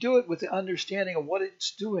we do it with the understanding of what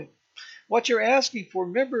it's doing. What you're asking for,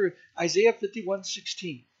 remember Isaiah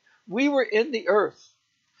 51:16. We were in the earth.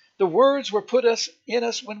 The words were put in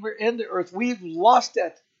us when we're in the earth. We've lost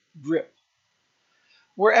that grip.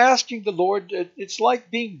 We're asking the Lord, it's like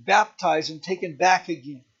being baptized and taken back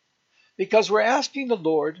again. Because we're asking the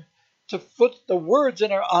Lord to put the words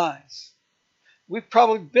in our eyes. We've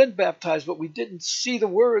probably been baptized, but we didn't see the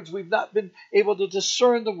words. We've not been able to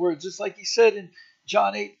discern the words. It's like he said in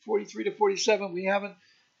John 8:43-47, we haven't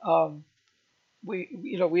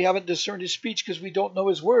we haven't discerned his speech because we don't know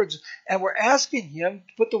his words, and we're asking him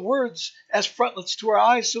to put the words as frontlets to our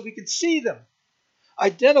eyes so we can see them,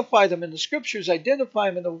 identify them in the scriptures, identify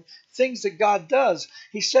them in the things that God does.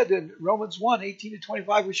 He said in Romans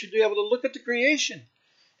 1:18-25, we should be able to look at the creation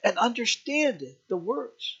and understand it, the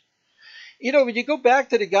words. When you go back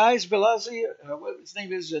to the guys, Belazzi, what his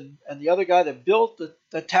name is, and the other guy that built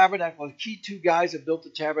the tabernacle, the key two guys that built the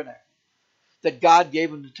tabernacle, that God gave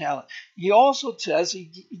them the talent. He also says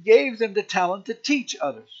he gave them the talent to teach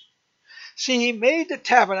others. See, he made the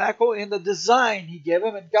tabernacle in the design he gave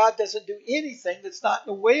him, and God doesn't do anything that's not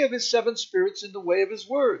in the way of his seven spirits, in the way of his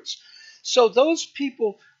words. So those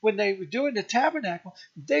people, when they were doing the tabernacle,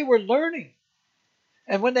 they were learning.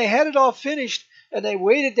 And when they had it all finished and they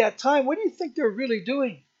waited that time, what do you think they're really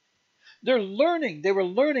doing? They're learning. They were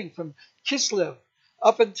learning from Kislev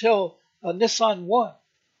up until Nisan 1.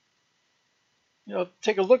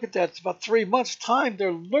 Take a look at that. It's about 3 months' time.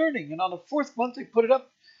 They're learning. And on the fourth month, they put it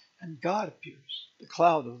up, and God appears. The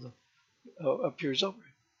cloud appears over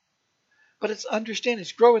it. But it's understanding.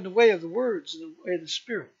 It's growing the way of the words and the way of the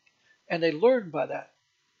Spirit. And they learn by that.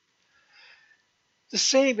 The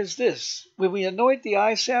same as this. When we anoint the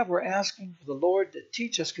eye salve, we're asking for the Lord to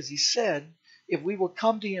teach us, because he said, if we will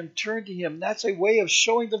come to him, turn to him. That's a way of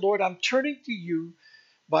showing the Lord, I'm turning to you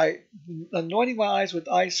by anointing my eyes with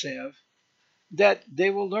eye salve, that they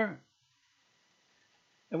will learn.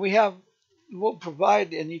 And we'll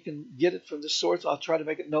provide, and you can get it from the source. I'll try to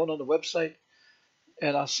make it known on the website,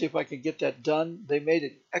 and I'll see if I can get that done. They made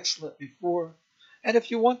it excellent before. And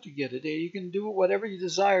if you want to get it, you can do whatever you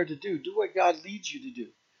desire to do. Do what God leads you to do.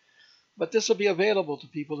 But this will be available to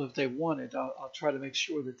people if they want it. I'll try to make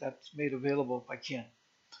sure that that's made available if I can.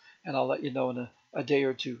 And I'll let you know in a day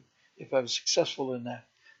or two if I was successful in that.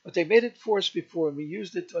 But they made it for us before, and we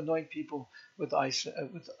used it to anoint people with the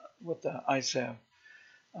eye salve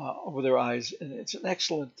over their eyes, and it's an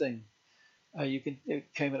excellent thing.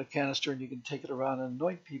 It came in a canister, and you can take it around and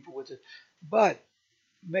anoint people with it. But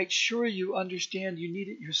make sure you understand you need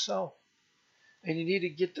it yourself, and you need to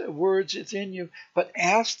get the words. It's in you. But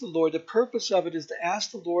ask the Lord. The purpose of it is to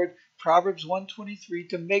ask the Lord, Proverbs 1:23,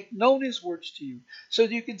 to make known his words to you, so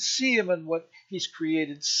that you can see him in what he's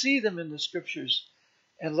created, see them in the scriptures,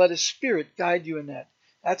 and let his Spirit guide you in that.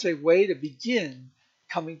 That's a way to begin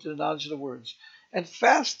coming to the knowledge of the words. And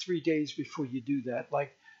fast 3 days before you do that,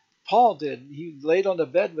 like Paul did. He laid on the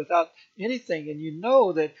bed without anything, and you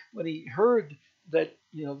know that when he heard that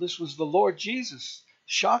this was the Lord Jesus,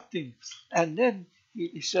 shocked him. And then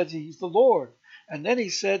he said he's the Lord. And then he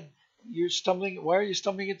said, why are you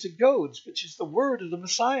stumbling into goads? But it's the word of the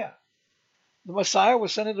Messiah. The Messiah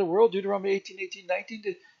was sent into the world, Deuteronomy 18:19,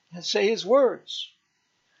 to say his words.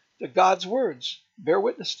 The God's words, bear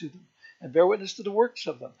witness to them, and bear witness to the works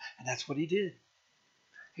of them. And that's what he did.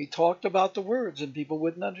 He talked about the words, and people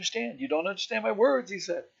wouldn't understand. You don't understand my words, he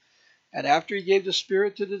said. And after he gave the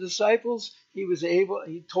Spirit to the disciples,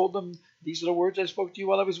 he told them, these are the words I spoke to you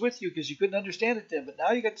while I was with you, because you couldn't understand it then. But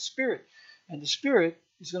now you got the Spirit. And the Spirit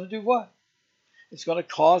is going to do what? It's going to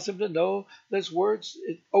cause them to know those words.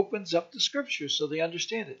 It opens up the Scripture so they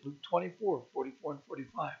understand it. Luke 24:44 and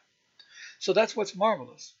 45. So that's what's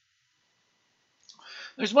marvelous.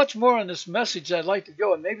 There's much more on this message I'd like to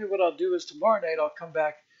go, and maybe what I'll do is tomorrow night I'll come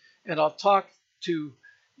back and I'll talk to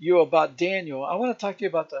you about Daniel. I want to talk to you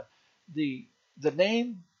about the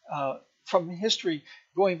name from history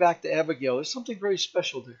going back to Abigail. There's something very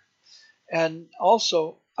special there. And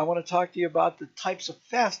also, I want to talk to you about the types of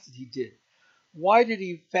fast that he did. Why did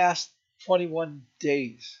he fast 21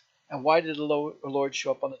 days? And why did the Lord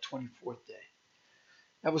show up on the 24th day?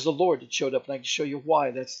 That was the Lord that showed up, and I can show you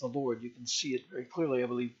why that's the Lord. You can see it very clearly, I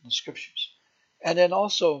believe, in the scriptures. And then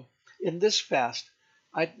also, in this fast,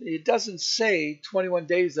 it doesn't say 21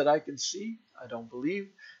 days that I can see, I don't believe,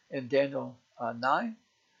 in Daniel 9.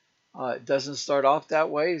 It doesn't start off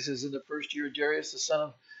that way. It says, in the first year of Darius, the son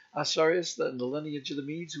of Ahasuerus, the lineage of the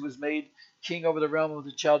Medes, who was made king over the realm of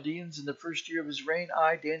the Chaldeans, in the first year of his reign,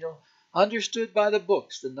 I, Daniel, understood by the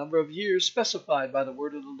books the number of years specified by the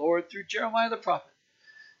word of the Lord through Jeremiah the prophet,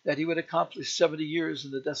 that he would accomplish 70 years in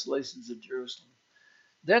the desolations of Jerusalem.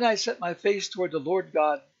 Then I set my face toward the Lord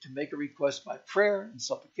God to make a request by prayer and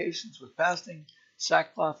supplications with fasting,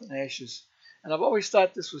 sackcloth, and ashes. And I've always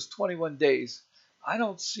thought this was 21 days. I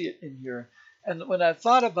don't see it in here. And when I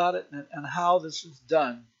thought about it and how this is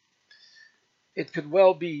done, it could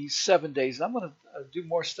well be 7 days. I'm going to do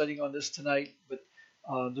more studying on this tonight, but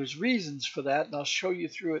there's reasons for that, and I'll show you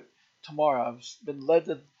through it tomorrow. I've been led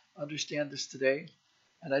to understand this today.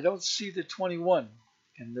 And I don't see the 21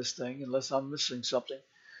 in this thing unless I'm missing something.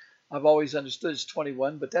 I've always understood it's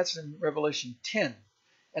 21, but that's in Revelation 10.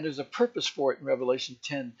 And there's a purpose for it in Revelation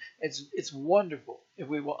 10. It's wonderful if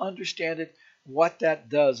we will understand it, what that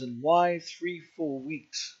does, and why 3 full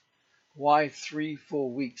weeks. Why 3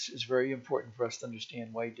 full weeks is very important for us to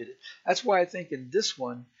understand why he did it. That's why I think in this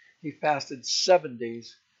one, he fasted 7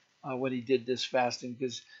 days when he did this fasting,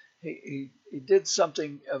 because he did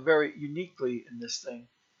something very uniquely in this thing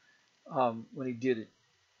when he did it.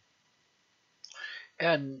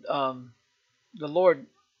 And the Lord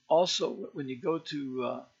also, when you go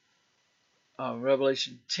to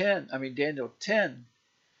Revelation 10, Daniel 10,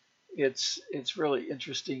 it's really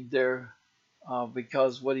interesting there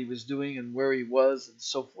because what he was doing and where he was and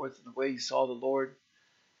so forth and the way he saw the Lord.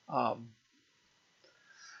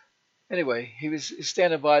 Anyway, he was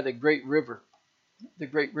standing by the great river. The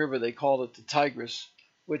great river, they called it the Tigris,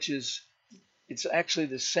 which is, it's actually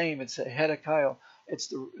the same. It's a Hedekiah. It's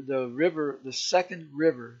the river, the second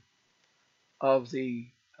river of the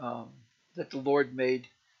that the Lord made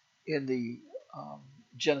in the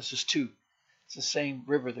Genesis 2. It's the same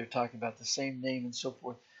river they're talking about, the same name and so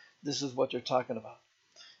forth. This is what they're talking about,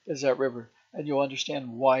 is that river. And you'll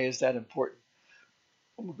understand why is that important.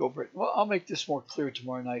 We'll go over it. Well, I'll make this more clear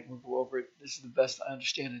tomorrow night. We'll go over it. This is the best I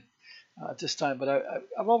understand it at this time. But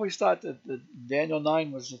I've always thought that the Daniel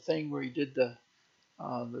 9 was the thing where he did the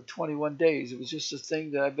 21 days. It was just a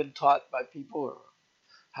thing that I've been taught by people, or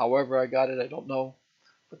however I got it, I don't know.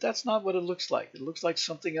 But that's not what it looks like. It looks like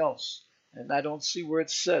something else. And I don't see where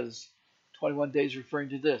it says 21 days referring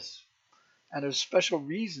to this. And there's a special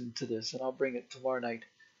reason to this, and I'll bring it tomorrow night,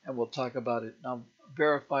 and we'll talk about it. And I'll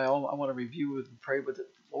verify. I want to review it and pray with it,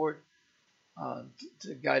 the Lord,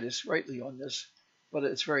 to guide us rightly on this. But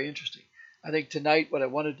it's very interesting. I think tonight what I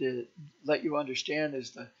wanted to let you understand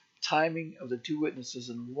is the timing of the 2 witnesses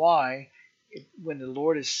and why, when the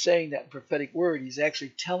Lord is saying that prophetic word, he's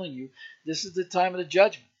actually telling you this is the time of the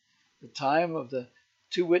judgment. The time of the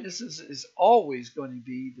 2 witnesses is always going to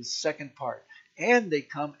be the second part. And they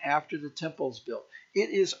come after the temple's built. It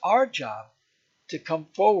is our job to come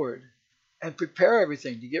forward and prepare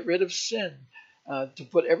everything, to get rid of sin, to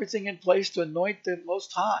put everything in place to anoint the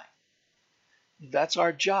Most High. That's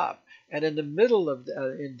our job. And in the middle of,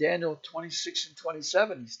 in Daniel 26 and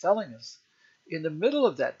 27, he's telling us, in the middle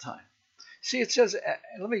of that time. See, it says,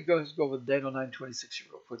 let me go with Daniel 9:26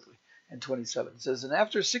 real quickly, and 27. It says, and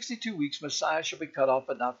after 62 weeks, Messiah shall be cut off,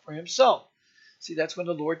 but not for himself. See, that's when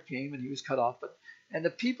the Lord came and he was cut off. And the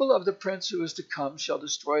people of the prince who is to come shall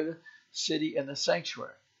destroy the city and the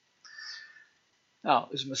sanctuary. Now,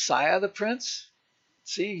 is Messiah the prince?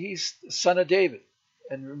 See, he's the son of David.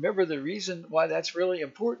 And remember, the reason why that's really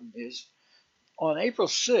important is on April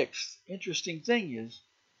 6th, interesting thing is,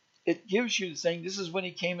 it gives you the thing, this is when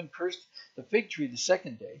he came and cursed the fig tree the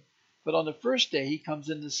second day. But on the first day, he comes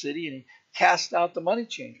into the city and he casts out the money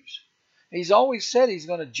changers. And he's always said he's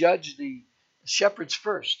going to judge the shepherds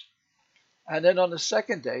first. And then on the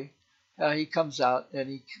second day, he comes out and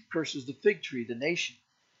he curses the fig tree, the nation,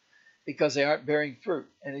 because they aren't bearing fruit.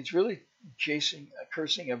 And he's really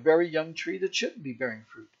cursing a very young tree that shouldn't be bearing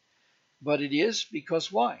fruit. But it is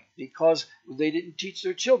because why? Because they didn't teach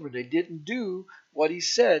their children. They didn't do what he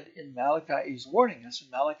said in Malachi. He's warning us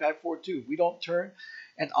in Malachi 4:2. If we don't turn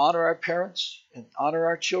and honor our parents and honor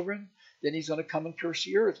our children, then he's going to come and curse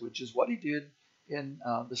the earth, which is what he did in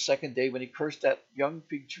the second day when he cursed that young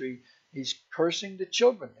fig tree. He's cursing the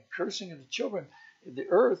children. And cursing of the children, the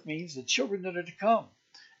earth means the children that are to come.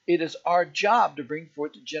 It is our job to bring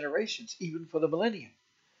forth the generations, even for the millennium.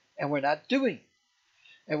 And we're not doing it.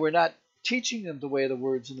 And we're not teaching them the way of the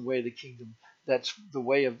words and the way of the kingdom. That's the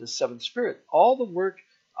way of the seventh spirit. All the work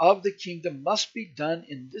of the kingdom must be done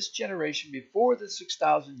in this generation before the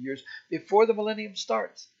 6,000 years, before the millennium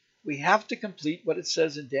starts. We have to complete what it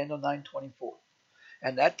says in Daniel 9:24.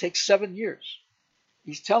 And that takes 7 years.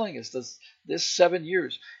 He's telling us this 7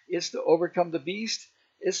 years is to overcome the beast.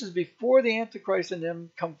 This is before the Antichrist and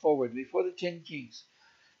them come forward, before the 10 kings.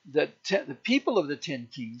 The people of the 10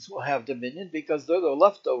 kings will have dominion because they're the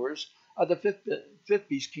leftovers of the fifth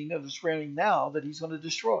beast kingdom that's reigning now that he's going to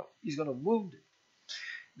destroy. He's going to wound it.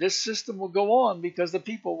 This system will go on because the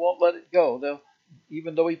people won't let it go.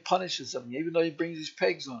 Even though he punishes them, even though he brings these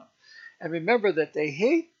pegs on them. And remember that they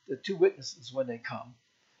hate the 2 witnesses when they come,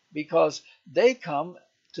 because they come,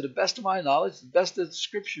 to the best of my knowledge, the best of the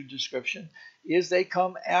scripture description, is they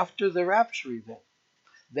come after the rapture event.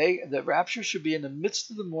 The rapture should be in the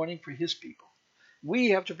midst of the morning for his people. We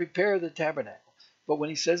have to prepare the tabernacle. But when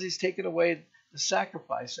he says he's taken away the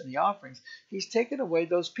sacrifice and the offerings, he's taken away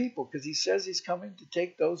those people, because he says he's coming to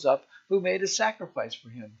take those up who made a sacrifice for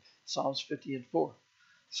him. Psalms 50:4.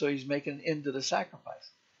 So he's making an end to the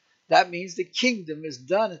sacrifice. That means the kingdom is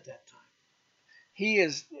done at that time. He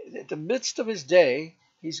is, at the midst of his day,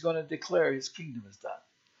 he's going to declare his kingdom is done,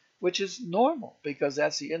 which is normal because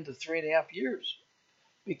that's the end of 3.5 years.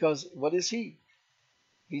 Because what is he?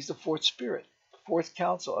 He's the fourth spirit, fourth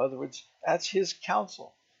council. In other words, that's his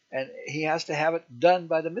council. And he has to have it done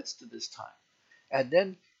by the midst of this time. And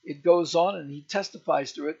then it goes on and he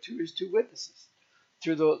testifies through it to his two witnesses,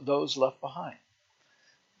 through those left behind.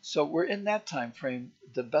 So we're in that time frame,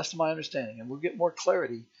 the best of my understanding. And we'll get more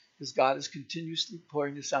clarity because God is continuously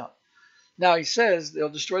pouring this out. Now he says they'll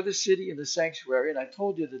destroy the city and the sanctuary. And I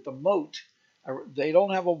told you that the moat, they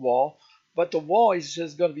don't have a wall, but the wall, he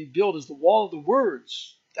says, is going to be built as the wall of the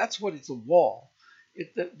words. That's what it's a wall.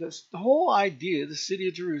 The whole idea of the city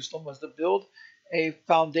of Jerusalem was to build a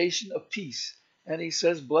foundation of peace. And he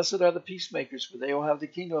says, blessed are the peacemakers, for they will have the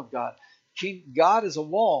kingdom of God. God is a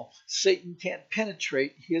wall. Satan can't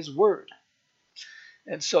penetrate his word.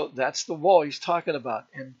 And so that's the wall he's talking about.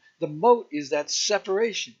 And the moat is that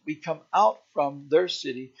separation. We come out from their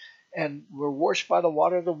city and we're washed by the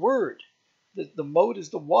water of the word. The moat is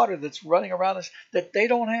the water that's running around us that they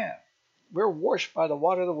don't have. We're washed by the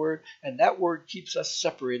water of the word, and that word keeps us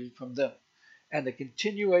separated from them. And the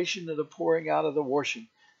continuation of the pouring out of the washing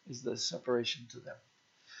is the separation to them.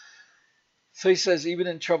 So he says, even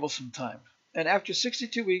in troublesome time. And after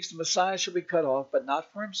 62 weeks, the Messiah shall be cut off, but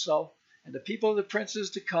not for himself. And the people of the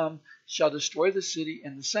princes to come shall destroy the city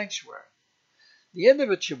and the sanctuary. The end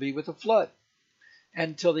of it shall be with a flood.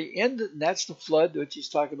 Until the end, and that's the flood, which he's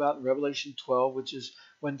talking about in Revelation 12, which is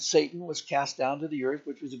when Satan was cast down to the earth,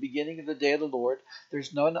 which was the beginning of the day of the Lord.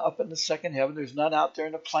 There's none up in the second heaven. There's none out there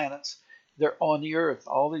in the planets. They're on the earth,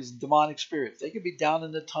 all these demonic spirits. They could be down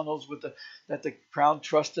in the tunnels that the crown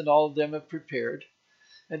trust and all of them have prepared.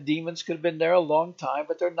 And demons could have been there a long time,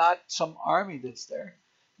 but they're not some army that's there.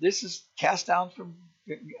 This is cast down from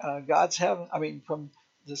God's heaven, from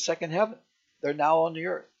the second heaven. They're now on the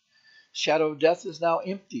earth. Shadow of death is now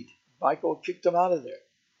emptied. Michael kicked them out of there.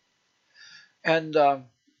 And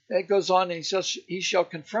it goes on, and he says, he shall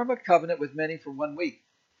confirm a covenant with many for 1 week.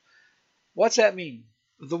 What's that mean?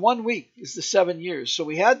 The 1 week is the 7 years. So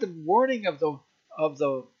we had the warning of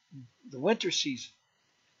the winter season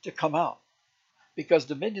to come out because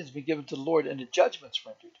dominion has been given to the Lord and the judgment's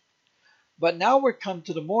rendered. But now we're come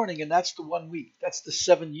to the morning, and that's the 1 week. That's the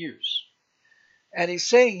 7 years. And he's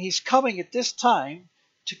saying he's coming at this time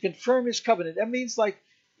to confirm his covenant. That means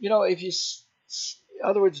if you, in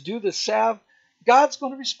other words, do the salve, God's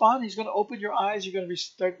going to respond. He's going to open your eyes. You're going to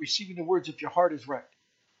start receiving the words if your heart is right.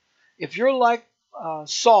 If you're like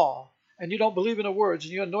Saul and you don't believe in the words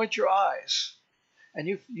and you anoint your eyes and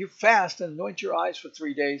you fast and anoint your eyes for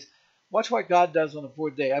 3 days, watch what God does on the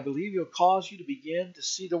fourth day. I believe he'll cause you to begin to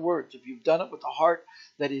see the words. If you've done it with a heart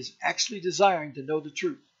that is actually desiring to know the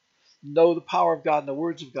truth, know the power of God and the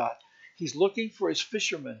words of God. He's looking for his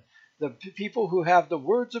fishermen, the people who have the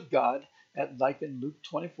words of God, like in Luke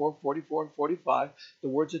 24, 44, and 45, the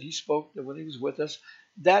words that he spoke when he was with us,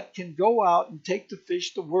 that can go out and take the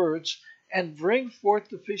fish, the words, and bring forth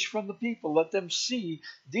the fish from the people. Let them see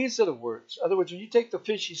these are the words. In other words, when you take the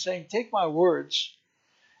fish, he's saying, take my words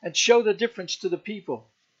and show the difference to the people,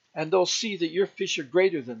 and they'll see that your fish are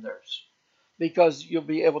greater than theirs, because you'll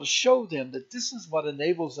be able to show them that this is what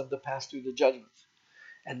enables them to pass through the judgment.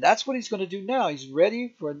 And that's what he's going to do now. He's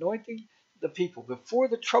ready for anointing the people. Before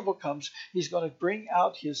the trouble comes, he's going to bring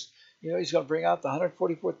out he's going to bring out the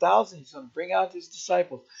 144,000. He's going to bring out his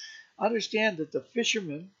disciples. Understand that the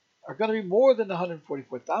fishermen are going to be more than the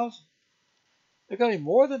 144,000. They're going to be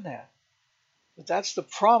more than that. But that's the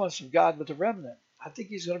promise of God with the remnant. I think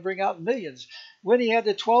he's going to bring out millions. When he had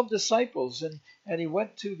the 12 disciples and he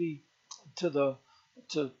went to the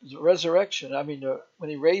resurrection, when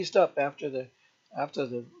he raised up after the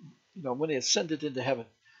when he ascended into heaven,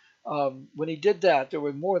 when he did that, there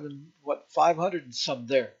were more than 500 and some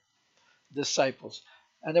there, disciples,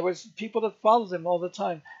 and there was people that followed him all the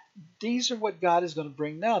time. These are what God is going to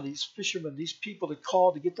bring now, these fishermen, these people to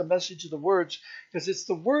call to get the message of the words, because it's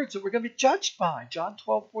the words that we're going to be judged by. John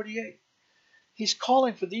 12:48. He's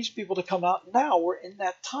calling for these people to come out now. We're in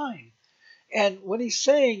that time. And what he's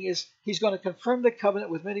saying is he's going to confirm the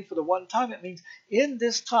covenant with many for the one time. It means in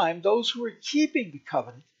this time, those who are keeping the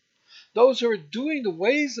covenant, those who are doing the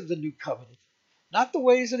ways of the new covenant, not the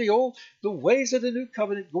ways of the old, the ways of the new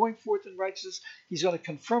covenant, going forth in righteousness, he's going to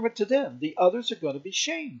confirm it to them. The others are going to be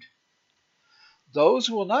shamed. Those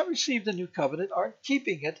who will not receive the new covenant aren't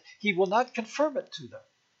keeping it. He will not confirm it to them.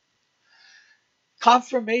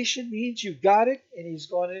 Confirmation means you got it, and he's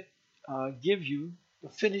going to give you the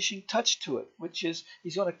finishing touch to it, which is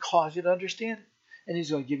he's going to cause you to understand it. And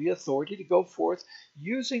he's going to give you authority to go forth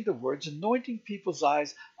using the words, anointing people's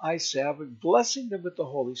eyes, salve, blessing them with the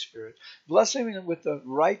Holy Spirit, blessing them with the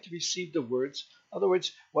right to receive the words. In other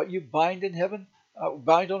words, what you bind in heaven,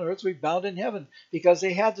 bind on earth, we bound in heaven, because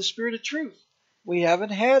they had the Spirit of truth. We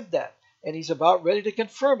haven't had that. And he's about ready to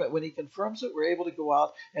confirm it. When he confirms it, we're able to go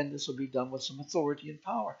out, and this will be done with some authority and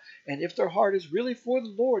power. And if their heart is really for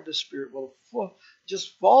the Lord, the Spirit will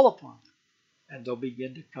just fall upon them, and they'll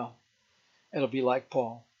begin to come. And it'll be like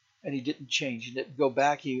Paul. And he didn't change. He didn't go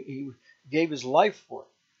back. He gave his life for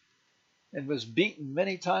it and was beaten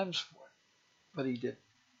many times for it. But he didn't.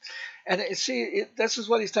 And see, this is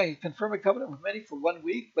what he's saying. He confirmed a covenant with many for 1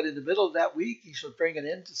 week, but in the middle of that week, he shall bring an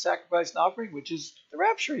end to sacrifice and offering, which is the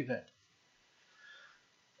rapture event.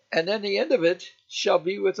 And then the end of it shall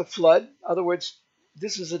be with a flood. In other words,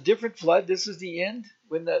 this is a different flood. This is the end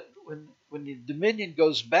when the dominion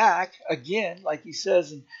goes back again, like he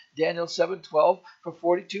says in Daniel 7:12, for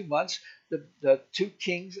 42 months. The 10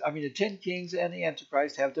 kings and the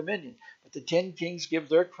Antichrist have dominion. But the 10 kings give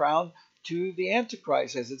their crown to the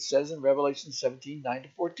Antichrist, as it says in Revelation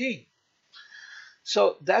 17:9-14.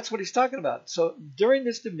 So that's what he's talking about. So during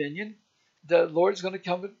this dominion, the Lord is going to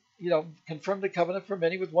come, confirm the covenant for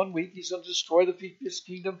many with 1 week. He's going to destroy his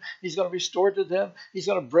kingdom. He's going to restore to them. He's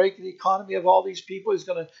going to break the economy of all these people. He's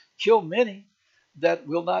going to kill many that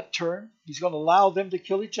will not turn. He's going to allow them to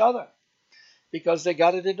kill each other because they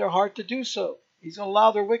got it in their heart to do so. He's going to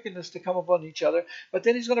allow their wickedness to come upon each other. But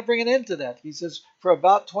then he's going to bring an end to that. He says for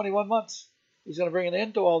about 21 months. He's going to bring an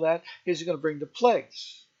end to all that. He's going to bring the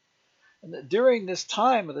plagues. And during this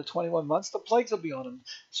time of the 21 months, the plagues will be on him.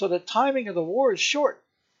 So the timing of the war is short.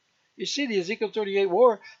 You see the Ezekiel 38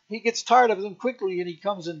 war, he gets tired of them quickly and he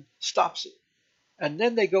comes and stops it. And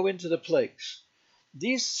then they go into the plagues.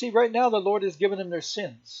 Right now the Lord has given them their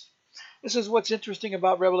sins. This is what's interesting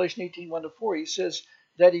about Revelation 18:1-4. He says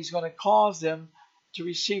that he's going to cause them to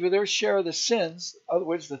receive their share of the sins. In other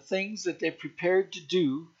words, the things that they prepared to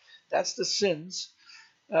do, that's the sins.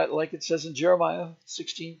 Like it says in Jeremiah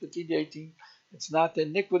 16:15-18, it's not the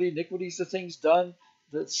iniquity. Iniquity is the things done.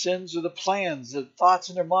 The sins are the plans, the thoughts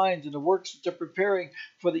in their minds, and the works that they're preparing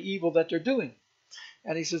for the evil that they're doing.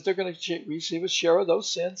 And he says they're going to receive a share of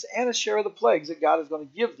those sins and a share of the plagues that God is going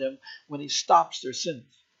to give them when he stops their sins.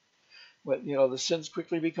 When, the sins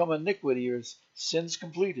quickly become iniquity or sins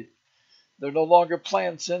completed. They're no longer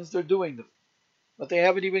planned sins, they're doing them. But they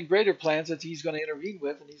have an even greater plans that he's going to intervene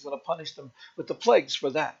with, and he's going to punish them with the plagues for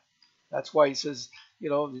that. That's why he says, they're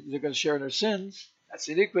going to share in their sins, that's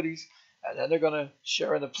the iniquities, and then they're going to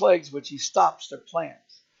share in the plagues, which he stops their plans.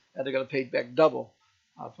 And they're going to pay back double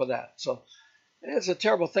for that. So it's a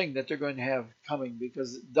terrible thing that they're going to have coming,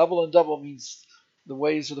 because double and double means the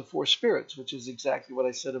ways of the four spirits, which is exactly what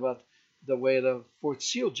I said about the way of the fourth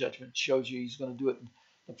seal judgment shows you he's going to do it.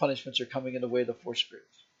 The punishments are coming in the way of the four spirits.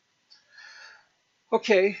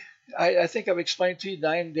 Okay, I think I've explained to you.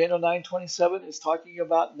 Daniel 9:27 is talking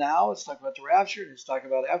about now. It's talking about the rapture, and it's talking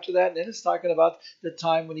about after that, and then it's talking about the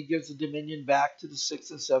time when he gives the dominion back to the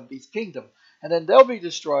 6th and 7th kingdom. And then they'll be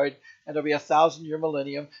destroyed, and there'll be 1,000-year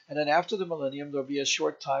millennium. And then after the millennium, there'll be a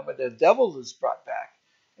short time when the devil is brought back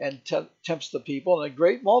and tempts the people, and a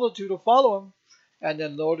great multitude will follow him. And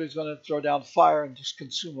then the Lord is going to throw down fire and just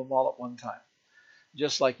consume them all at one time,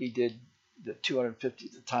 just like he did the 250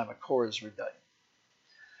 at the time of Korah's rebellion.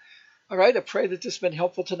 All right, I pray that this has been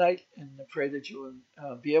helpful tonight, and I pray that you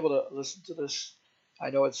will be able to listen to this. I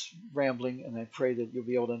know it's rambling, and I pray that you'll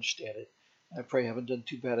be able to understand it. I pray I haven't done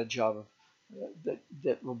too bad a job of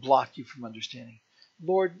that will block you from understanding.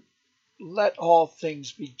 Lord, let all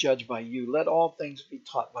things be judged by you. Let all things be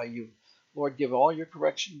taught by you. Lord, give all your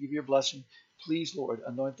correction, give your blessing. Please, Lord,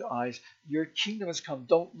 anoint the eyes. Your kingdom has come.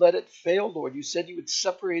 Don't let it fail, Lord. You said you would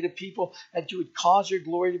separate a people and you would cause your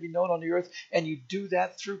glory to be known on the earth, and you do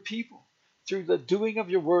that through people. Through the doing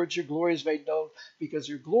of your words, your glory is made known, because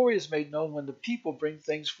your glory is made known when the people bring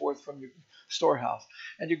things forth from your storehouse.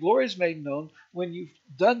 And your glory is made known when you've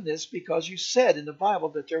done this, because you said in the Bible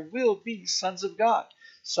that there will be sons of God.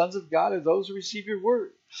 Sons of God are those who receive your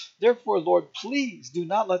word. Therefore, Lord, please do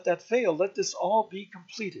not let that fail. Let this all be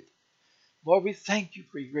completed. Lord, we thank you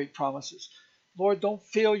for your great promises. Lord, don't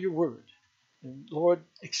fail your word. And Lord,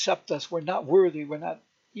 accept us. We're not worthy. We're not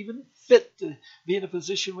even fit to be in a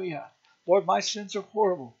position we are. Lord, my sins are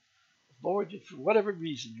horrible. Lord, for whatever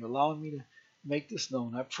reason, you're allowing me to make this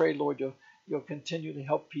known. I pray, Lord, you'll continue to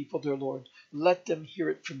help people, dear Lord. Let them hear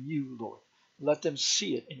it from you, Lord. Let them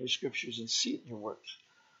see it in your scriptures and see it in your works.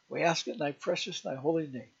 We ask it in thy precious and thy holy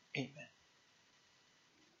name. Amen.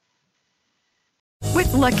 With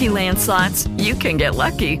Lucky Land Slots, you can get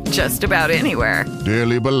lucky just about anywhere.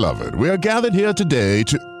 Dearly beloved, we are gathered here today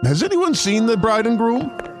to... Has anyone seen the bride and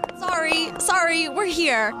groom? Sorry, we're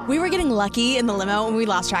here. We were getting lucky in the limo and we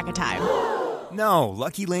lost track of time. No,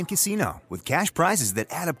 Lucky Land Casino, with cash prizes that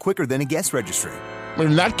add up quicker than a guest registry.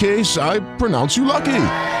 In that case, I pronounce you lucky.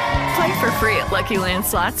 Play for free at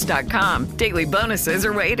LuckyLandSlots.com. Daily bonuses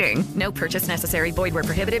are waiting. No purchase necessary. Void where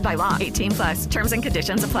prohibited by law. 18+. Terms and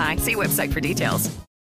conditions apply. See website for details.